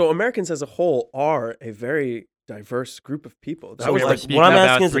 So Yeah. so Americans as a whole are a very diverse group of people. That So was we're like, speaking what I'm about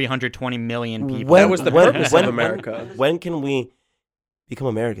asking is, 320 million people. That was the purpose of America. When can we become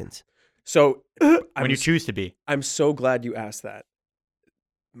Americans? so when you choose to be. I'm so glad you asked that.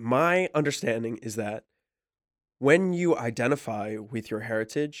 My understanding is that when you identify with your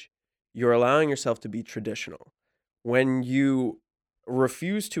heritage, you're allowing yourself to be traditional. When you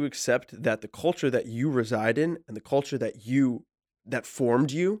refuse to accept that the culture that you reside in and the culture that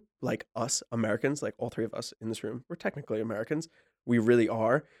formed you, like us Americans, like all three of us in this room, we're technically Americans. We really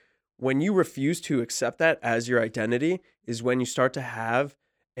are. When you refuse to accept that as your identity is when you start to have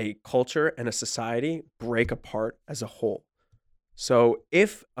a culture and a society break apart as a whole. So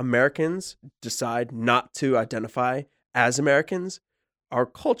if Americans decide not to identify as Americans, our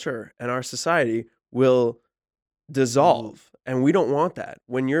culture and our society will dissolve. And we don't want that.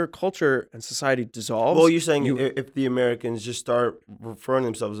 When your culture and society dissolves, Well, you're saying if the Americans just start referring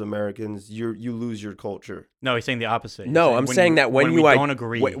themselves as Americans, you lose your culture. No, he's saying the opposite. He's no, I'm saying that when we you don't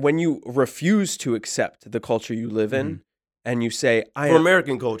agree. when you refuse to accept the culture you live in, and you say I For am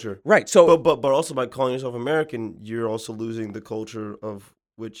American culture. right. So But also by calling yourself American, you're also losing the culture of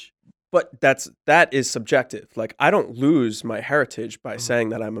which. But that is subjective. Like I don't lose my heritage by saying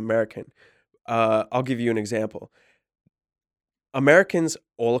that I'm American. I'll give you an example. Americans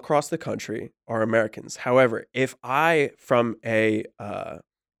all across the country are Americans. However, if I from a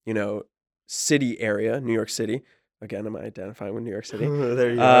city area, New York City, again, I'm identifying with New York City.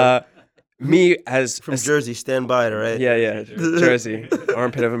 There you are. Me as From Jersey, stand by it, right? yeah, Jersey,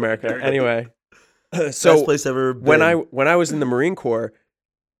 armpit of America. Anyway, Best so place ever been. when I was in the Marine Corps,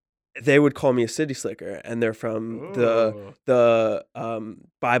 they would call me a city slicker, and they're from the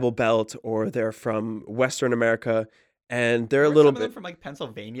Bible Belt, or they're from Western America, and they're a little bit from like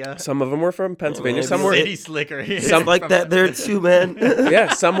Pennsylvania. Some of them were from Pennsylvania. maybe Some were City slicker. Some like that there too, man.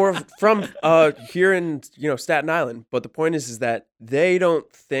 yeah, some were from here in Staten Island. But the point is that they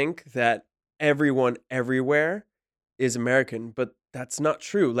don't think that everyone everywhere is American, but that's not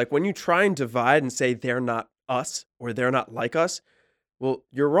true. Like when you try and divide and say they're not us or they're not like us, well,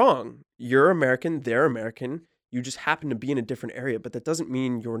 you're wrong. You're American, they're American. You just happen to be in a different area, but that doesn't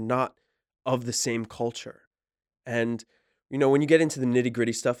mean you're not of the same culture. And when you get into the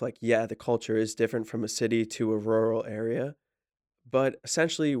nitty-gritty stuff, like yeah, the culture is different from a city to a rural area, but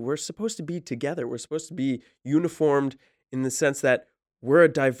essentially we're supposed to be together. We're supposed to be uniformed in the sense that we're a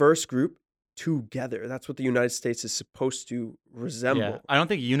diverse group together. That's what the United States is supposed to resemble. Yeah, I don't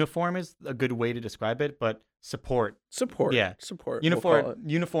think uniform is a good way to describe it, but support. Support. Yeah. Support. we'll call it.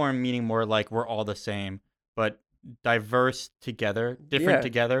 Uniform meaning more like we're all the same, but diverse together, different Yeah.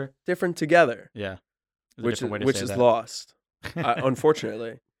 together. Different together, Yeah. There's a which different way to which say is that. lost,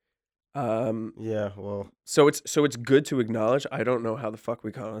 unfortunately. Yeah, well. So it's good to acknowledge. I don't know how the fuck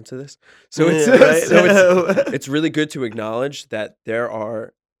we got onto this. So it's Yeah, right? so it's really good to acknowledge that there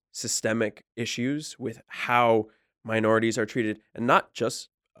are systemic issues with how minorities are treated, and not just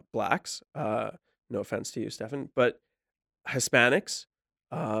blacks. No offense to you, Stefan, but Hispanics,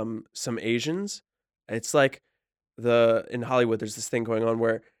 some Asians. It's like in Hollywood, there's this thing going on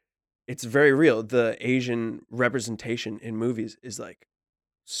where it's very real. The Asian representation in movies is like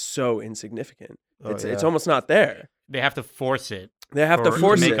so insignificant. Oh, It's yeah. almost not there. They have to force it. They have to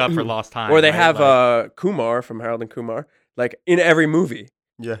force make it. up for lost time. Or they right? have Like, Kumar from Harold and Kumar, like in every movie.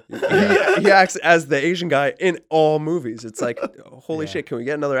 Yeah. He acts as the Asian guy in all movies. It's like, holy Yeah. shit, can we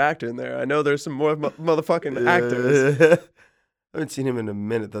get another actor in there? I know there's some more motherfucking actors. I haven't seen him in a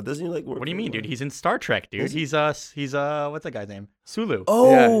minute though. Doesn't he like work? what do you for mean, one? dude? He's in Star Trek, dude. Is he? He's what's that guy's name? Sulu.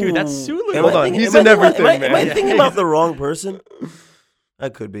 Oh, Dude, that's Sulu. Am Hold I on, thinking- he's am I in thinking- everything, am I man. thinking about the wrong person? I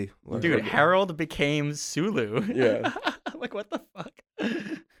could be. Dude, Harold became Sulu. Yeah. Like what the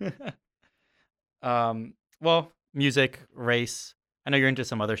fuck? Well, music, race. I know you're into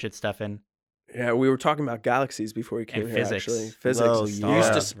some other shit, Stefan. Yeah, we were talking about galaxies before we came And here, physics. actually. Physics. Oh, You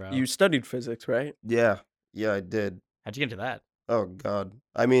used yeah. to Bro. you studied physics, right? Yeah, I did. How'd you get into that? Oh God.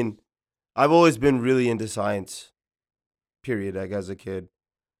 I mean, I've always been really into science. Period. Like as a kid,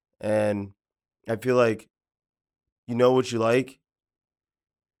 and I feel like you know what you like,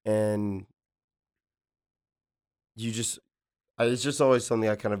 and it's just always something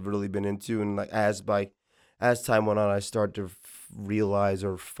I kind of really been into, and like as time went on, I started to realize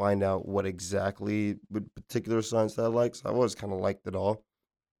or find out what exactly with particular science that I like. So I always kind of liked it all.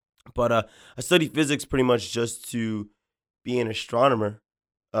 But I studied physics pretty much just to be an astronomer.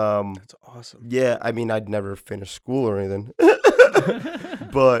 That's awesome. Yeah, I mean, I'd never finish school or anything.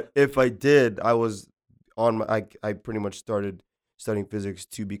 But if I did, I was I pretty much started studying physics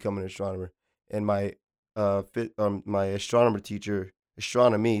to become an astronomer. And my my astronomy teacher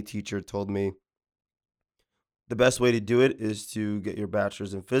told me the best way to do it is to get your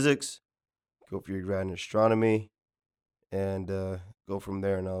bachelor's in physics, go for your grad in astronomy, and go from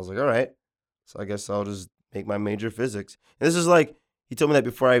there. And I was like, all right. So I guess I'll just make my major physics. And this is like, he told me that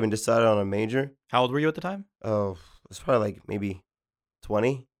before I even decided on a major. How old were you at the time? Oh, it's probably like maybe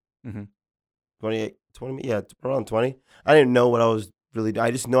 20, Mhm. 28, 20, yeah, around 20. I didn't know what I was really doing.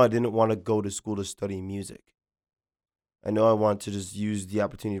 I just know I didn't want to go to school to study music. I know I want to just use the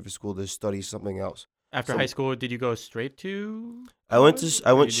opportunity for school to study something else. After So- high school, did you go straight to? I went college, to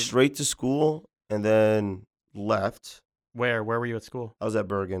I or went you did- straight to school and then left. Where were you at school? I was at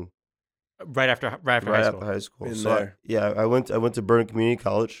Bergen Right after right high school. after high school. Been So there. I went to Bergen Community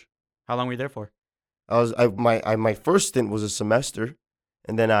College. How long were you there for? My first stint was a semester,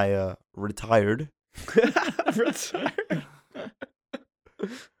 and then I retired.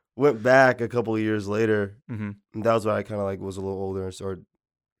 Went back a couple of years later, Mm-hmm. and that was when I kind of like was a little older and started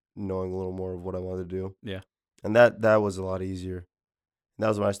knowing a little more of what I wanted to do. Yeah. And that was a lot easier. And that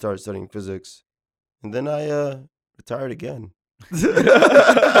was when I started studying physics, and then I retired again.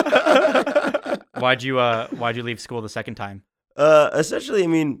 Why'd you leave school the second time? Essentially, I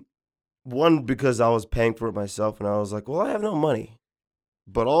mean, one, because I was paying for it myself, and I was like, well, I have no money.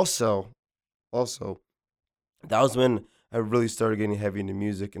 But also, that was when I really started getting heavy into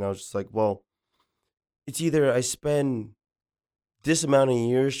music, and I was just like, well, it's either I spend this amount of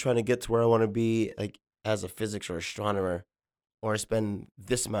years trying to get to where I want to be, like as a physics or astronomer, or I spend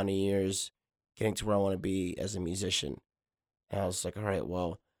this amount of years getting to where I want to be as a musician. And I was like, all right,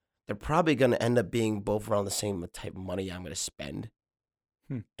 well, they're probably going to end up being both around the same type of money I'm going to spend.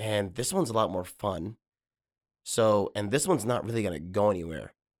 And this one's a lot more fun. So, and this one's not really going to go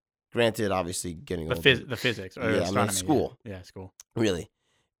anywhere. Granted, obviously, getting The older, the physics or Yeah, I mean, astronomy? school. Yeah, school. really.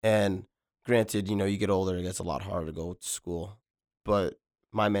 And granted, you get older, it gets a lot harder to go to school. But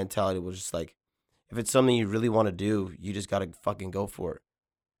my mentality was just like, if it's something you really want to do, you just got to fucking go for it.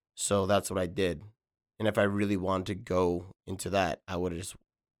 So that's what I did. And if I really wanted to go into that, I would have just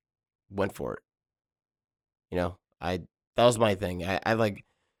went for it. That was my thing. I like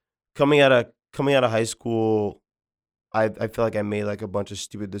coming out of high school, I feel like I made like a bunch of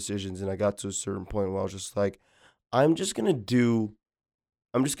stupid decisions, and I got to a certain point where I was just like, I'm just gonna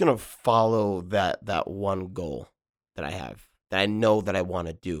follow that one goal that I have, that I know that I want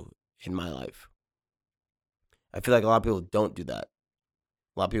to do in my life. I feel like a lot of people don't do that.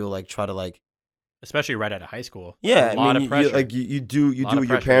 A lot of people like try to like, Especially right out of high school. yeah, A lot of pressure. you do Lot what of your pressure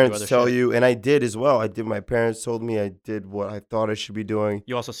to do parents other tell shit. you, and I did as well. I did. My parents told me I did what I thought I should be doing.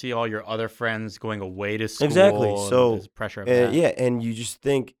 You also see all your other friends going away to school. Exactly, and so, there's pressure of And that. yeah, and you just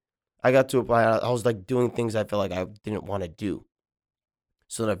think, I got to a point, I was like doing things I felt like I didn't want to do.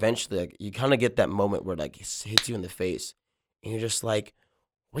 So then eventually, like, you kind of get that moment where like it hits you in the face, and you're just like,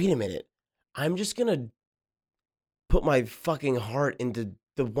 wait a minute, I'm just gonna put my fucking heart into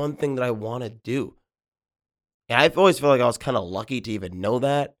the one thing that I want to do. And I've always felt like I was kind of lucky to even know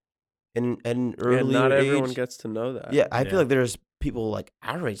that in an Yeah, early not everyone age. gets to know that. Yeah, I Yeah. feel like there's people like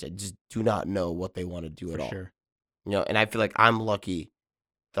our age that just do not know what they want to do For at all. sure. And I feel like I'm lucky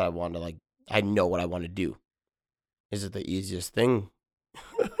that I know what I want to do. Is it the easiest thing?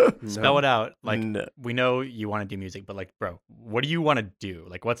 Spell it out. Like, No. we know you want to do music, but like, bro, what do you want to do?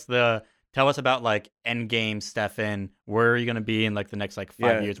 Like, tell us about like end game, Stefan. Where are you going to be in like the next like 5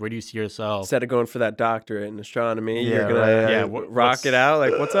 Yeah. years? Where do you see yourself? Instead of going for that doctorate in astronomy, Yeah, you're gonna right. Yeah, rock what's- it out.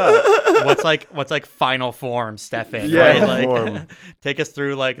 Like, what's up? what's like final form, Stefan? Yeah. Right? Final Like, form. take us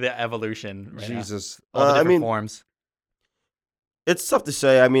through like the evolution. Right now. Jesus. All the I different mean, forms. it's tough to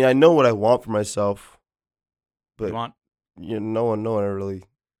say. I mean, I know what I want for myself, but You want? no one really.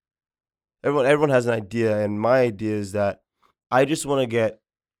 Everyone has an idea, and my idea is that I just want to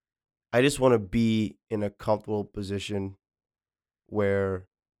be in a comfortable position where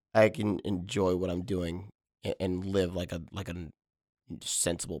I can enjoy what I'm doing and live like a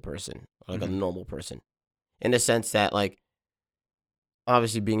sensible person, like a Mhm. normal person, in the sense that like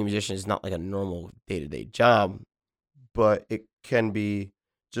obviously being a musician is not like a normal day-to-day job, but it can be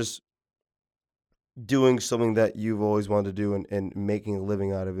just doing something that you've always wanted to do and making a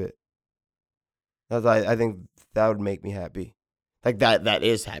living out of it. I think that would make me happy. Like that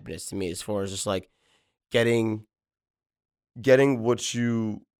is happiness to me, as far as just like getting getting what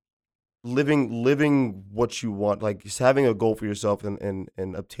you living what you want, like just having a goal for yourself and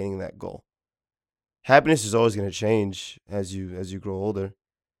obtaining that goal. Happiness is always going to change as you grow older.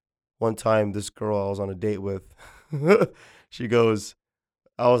 One time, this girl I was on a date with, she goes,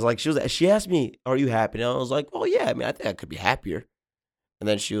 she asked me, "Are you happy?" And I was like, "Oh yeah, I mean, I think I could be happier." And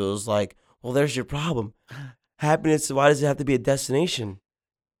then she was like, "Well, there's your problem. Happiness, why does it have to be a destination?"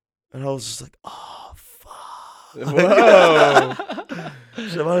 And I was just like, "Oh, fuck." Whoa.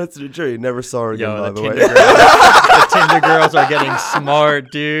 Shout out to the jury. Never saw her again, Yo, by the the way. The Tinder girls are getting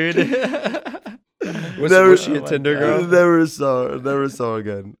smart, dude. Was she a my Tinder God. girl? Never saw her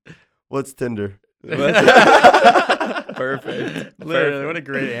again. What's Tinder? Perfect. Literally, what a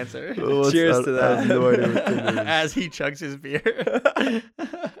great answer. Cheers to that. I have no idea what Tinder is. As he chugs his beer.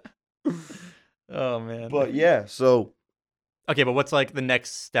 Oh man. But yeah, so Okay, but what's like the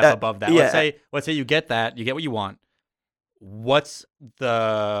next step above that? yeah. Let's say you get that, you get what you want. What's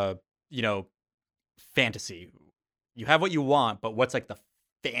the, fantasy? You have what you want, but what's like the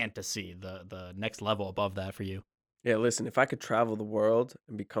fantasy, the next level above that for you? Yeah, listen, if I could travel the world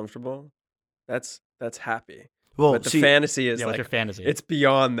and be comfortable, that's happy. well, But the see, fantasy is Yeah, what's like your fantasy? it's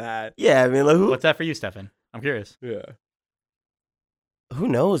beyond that. yeah, I mean, like, What's that for you, Stefan? I'm curious. Yeah. who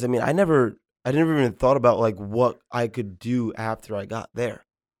knows? I mean, I never even thought about like what I could do after I got there.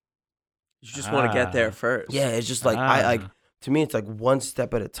 You just want to get there Ah. first. Yeah, it's just like I like Ah. to me, it's like one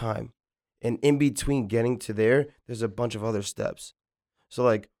step at a time, and in between getting to there, there's a bunch of other steps. So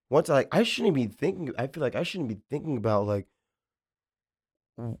like once I shouldn't be thinking. I feel like I shouldn't be thinking about like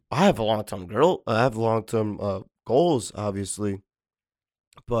I have a long term goals, obviously,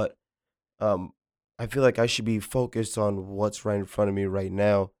 but I feel like I should be focused on what's right in front of me right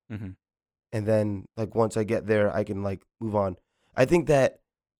now, Mhm. and then like once I get there, I can like move on. I think that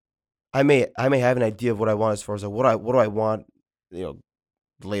I may have an idea of what I want as far as like what do I want,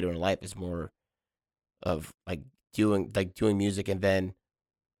 later in life is more of like doing music, and then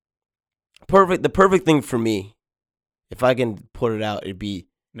the perfect thing for me, if I can put it out, it'd be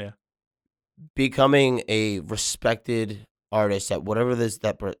Yeah. becoming a respected artist at whatever it is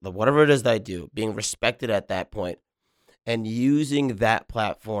that I do, being respected at that point, and using that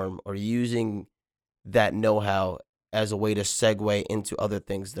platform or using that know-how as a way to segue into other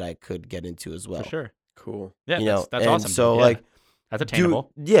things that I could get into as well. For sure. Cool. Yeah, that's and awesome. so dude. Yeah. like That's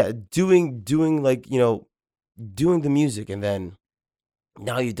attainable. doing like doing the music, and then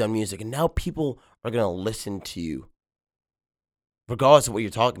now you've done music, and now people are gonna listen to you regardless of what you're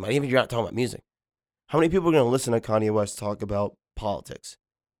talking about, even if you're not talking about music. How many people are gonna listen to Kanye West talk about politics?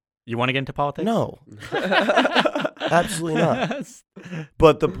 You want to get into politics? No, absolutely not.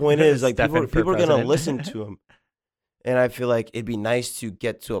 But the point is, like, Stefan for people are gonna president. listen to him, and I feel like it'd be nice to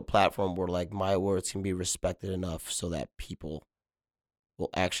get to a platform where like my words can be respected enough so that people will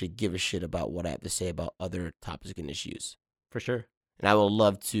actually give a shit about what I have to say about other topics and issues. For sure. And I would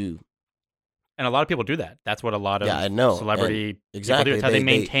love to. And a lot of people do that. That's what a lot of Yeah, I know. celebrity And people do. exactly. It's how they They-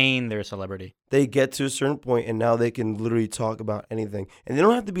 maintain their celebrity. They get to a certain point, and now they can literally talk about anything, and they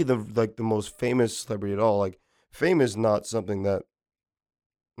don't have to be the most famous celebrity at all. Like, fame is not something that,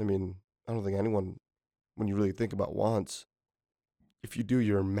 I mean, I don't think anyone, when you really think about, wants. If you do,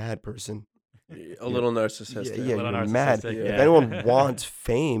 you're a mad person. A little narcissistic. Yeah, little you're mad. narcissistic, If yeah. anyone wants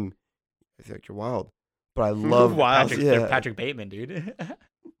fame, I think you're wild. But I love Wild. They're Patrick Bateman, dude.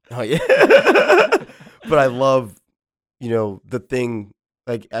 Oh yeah. But I love, the thing.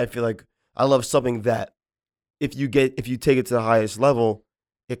 Like, I feel like I love something that if you take it to the highest level,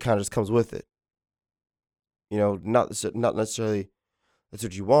 it kind of just comes with it. Not necessarily that's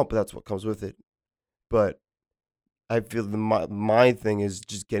what you want, but that's what comes with it. But I feel my thing is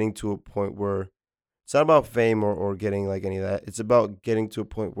just getting to a point where it's not about fame or getting like any of that. It's about getting to a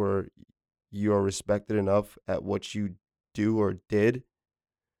point where you are respected enough at what you do or did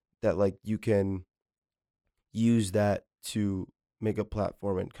that like you can use that to make a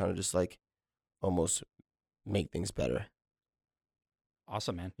platform and kind of just like almost make things better.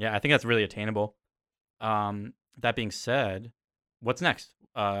 Awesome, man. Yeah, I think that's really attainable. That being said, what's next?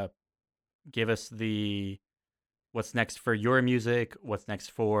 Give us what's next for your music. What's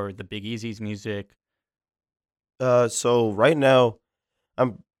next for the Big Easy's music? So right now,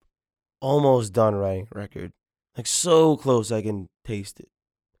 I'm almost done writing a record. Like so close, I can taste it.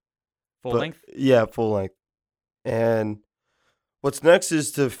 Full But- length? Yeah, full length. And what's next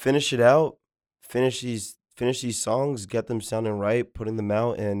is to finish it out, finish these songs, get them sounding right, putting them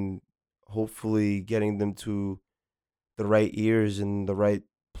out, and hopefully getting them to the right ears and the right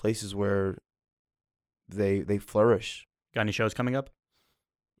places where they flourish. Got any shows coming up?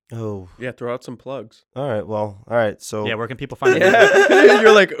 Oh, Yeah, throw out some plugs. all right. Well, all right. So Yeah, where can people find it? Yeah,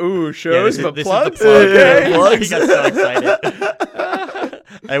 you're like, ooh, shows, this but is plugs. the plug. Okay. He got so excited.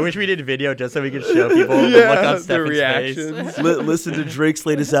 I wish we did video just so we could show people the look on the Stefan's reactions. face. listen to Drake's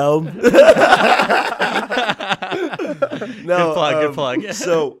latest album. Good No, plug. Good plug.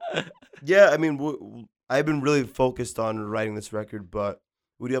 So, yeah, I mean, I've been really focused on writing this record, but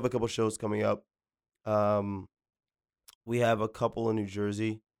we do have a couple shows coming up. We have a couple in New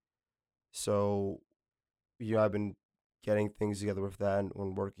Jersey, so I've been getting things together with that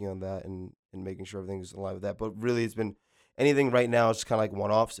and working on that and making sure everything's aligned with that. But really, it's been anything right now. It's kind of like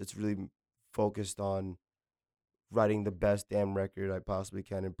one-offs. It's really focused on writing the best damn record I possibly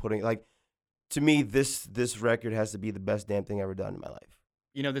can and putting to me this record has to be the best damn thing I've ever done in my life.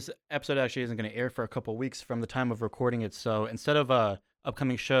 You know, this episode actually isn't going to air for a couple weeks from the time of recording it. So instead of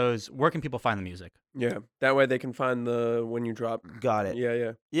upcoming shows, where can people find the music? Yeah, that way they can find when you drop. Got it.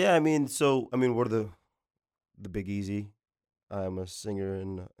 Yeah. Yeah, I mean, we're the Big Easy. I'm a singer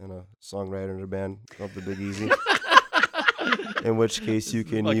and a songwriter in a band called the Big Easy. In which case you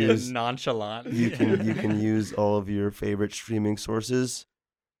can use nonchalant. You can use all of your favorite streaming sources.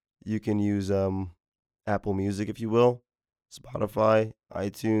 You can use Apple Music, if you will, Spotify,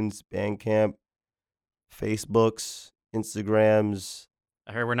 iTunes, Bandcamp, Facebooks, Instagrams.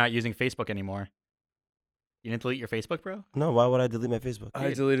 I heard we're not using Facebook anymore. You didn't delete your Facebook, bro? No, why would I delete my Facebook?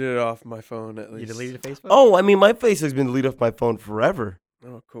 I deleted it off my phone at least. You deleted Facebook? Oh, I mean, my Facebook's been deleted off my phone forever.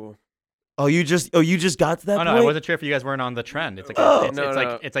 Oh, cool. Oh, you just got to that point? No, I wasn't sure if you guys weren't on the trend. It's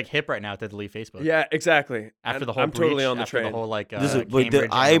like it's like hip right now to delete Facebook. Yeah, exactly. After the And whole I'm totally on the after train. the whole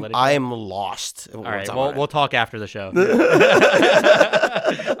I am lost. All right, we'll talk after the show.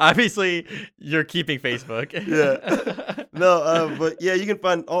 Obviously, you're keeping Facebook. Yeah. No, but yeah, you can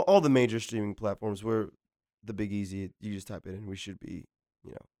find all the major streaming platforms where the Big Easy. You just type it in. We should be,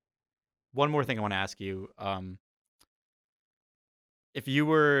 One more thing I want to ask you. If you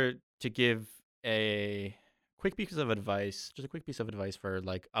were to give a quick piece of advice, just a quick piece of advice for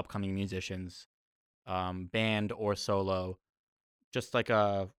like upcoming musicians, band or solo, just like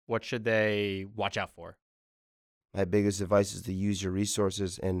what should they watch out for? My biggest advice is to use your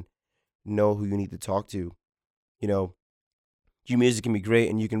resources and know who you need to talk to. Your music can be great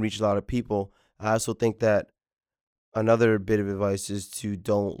and you can reach a lot of people. I also think that another bit of advice is to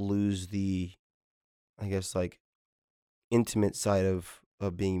don't lose the, I guess, like intimate side of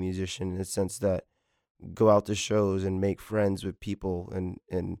being a musician, in the sense that go out to shows and make friends with people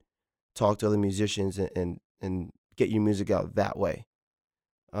and talk to other musicians and get your music out that way.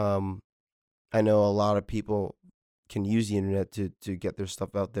 I know a lot of people can use the internet to get their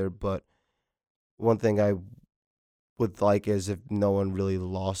stuff out there, but one thing I would like is if no one really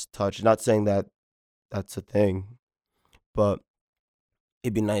lost touch. Not saying that that's a thing, but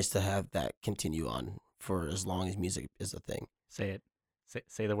it'd be nice to have that continue on for as long as music is a thing. Say it.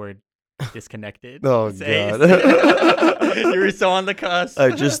 Say the word disconnected. Oh, God. You were so on the cusp.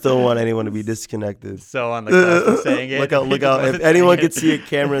 I just don't want anyone to be disconnected. So on the cusp of saying it. Look out. If anyone could see a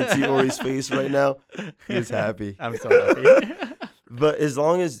camera and see Ori's face right now, he's happy. I'm so happy. But as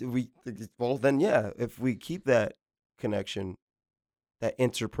long as if we keep that connection, that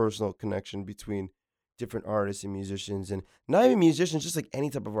interpersonal connection between different artists and musicians, and not even musicians, just like any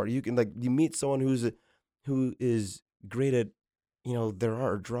type of art. You can you meet someone who is great at, their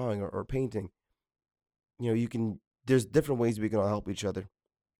art or drawing or painting. There's different ways we can all help each other.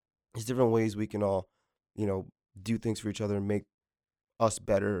 There's different ways we can all, do things for each other and make us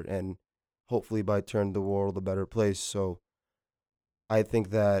better, and hopefully by turn the world a better place. So I think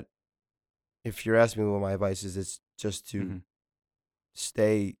that if you're asking me what my advice is, it's just to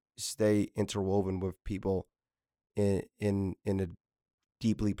stay interwoven with people in a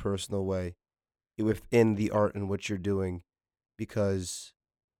deeply personal way within the art in which you're doing, because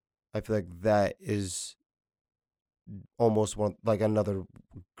I feel like that is almost another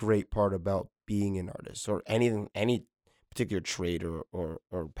great part about being an artist or any particular trade or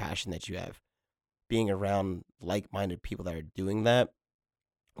passion that you have. Being around like-minded people that are doing that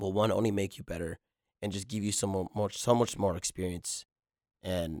will, one, only make you better and just give you so much more experience.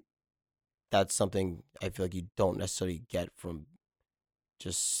 And that's something I feel like you don't necessarily get from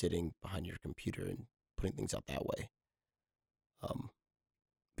just sitting behind your computer and putting things out that way.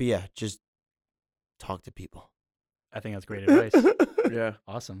 But yeah, just talk to people. I think that's great advice. Yeah.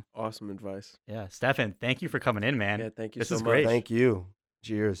 Awesome advice. Yeah, Stefan, thank you for coming in, man. Yeah, thank you This so is much. great. Thank you.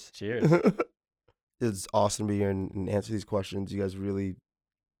 Cheers. Cheers. It's awesome to be here and answer these questions. You guys really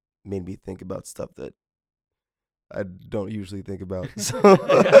made me think about stuff that I don't usually think about. So.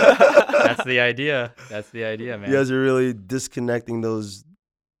 That's the idea. That's the idea, man. You guys are really disconnecting those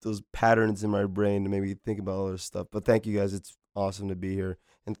those patterns in my brain to maybe think about all this stuff. But thank you guys. It's awesome to be here,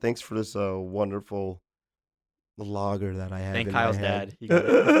 and thanks for this wonderful lager that I have. Thank in Kyle's my hand. dad. He got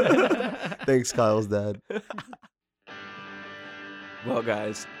it. Thanks, Kyle's dad. Well,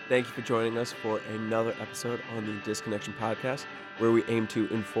 guys, thank you for joining us for another episode on the Disconnection Podcast, where we aim to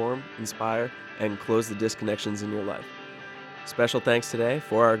inform, inspire, and close the disconnections in your life. Special thanks today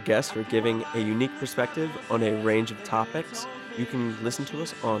for our guests for giving a unique perspective on a range of topics. You can listen to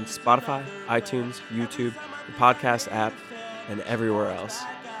us on Spotify, iTunes, YouTube, the podcast app, and everywhere else.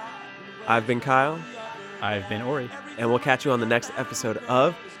 I've been Kyle, I've been Ori. and we'll catch you on the next episode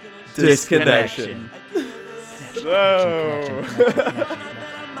of Disconnection. Connection, Whoa. connection, connection.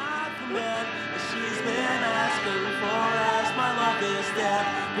 She's been asking for as my love is dead.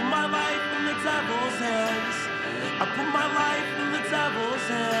 Put my life in the devil's hands. I put my life in the devil's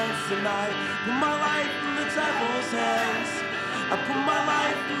hands tonight. Put my life in the devil's hands. I put my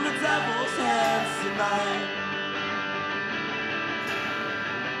life in the devil's hands tonight.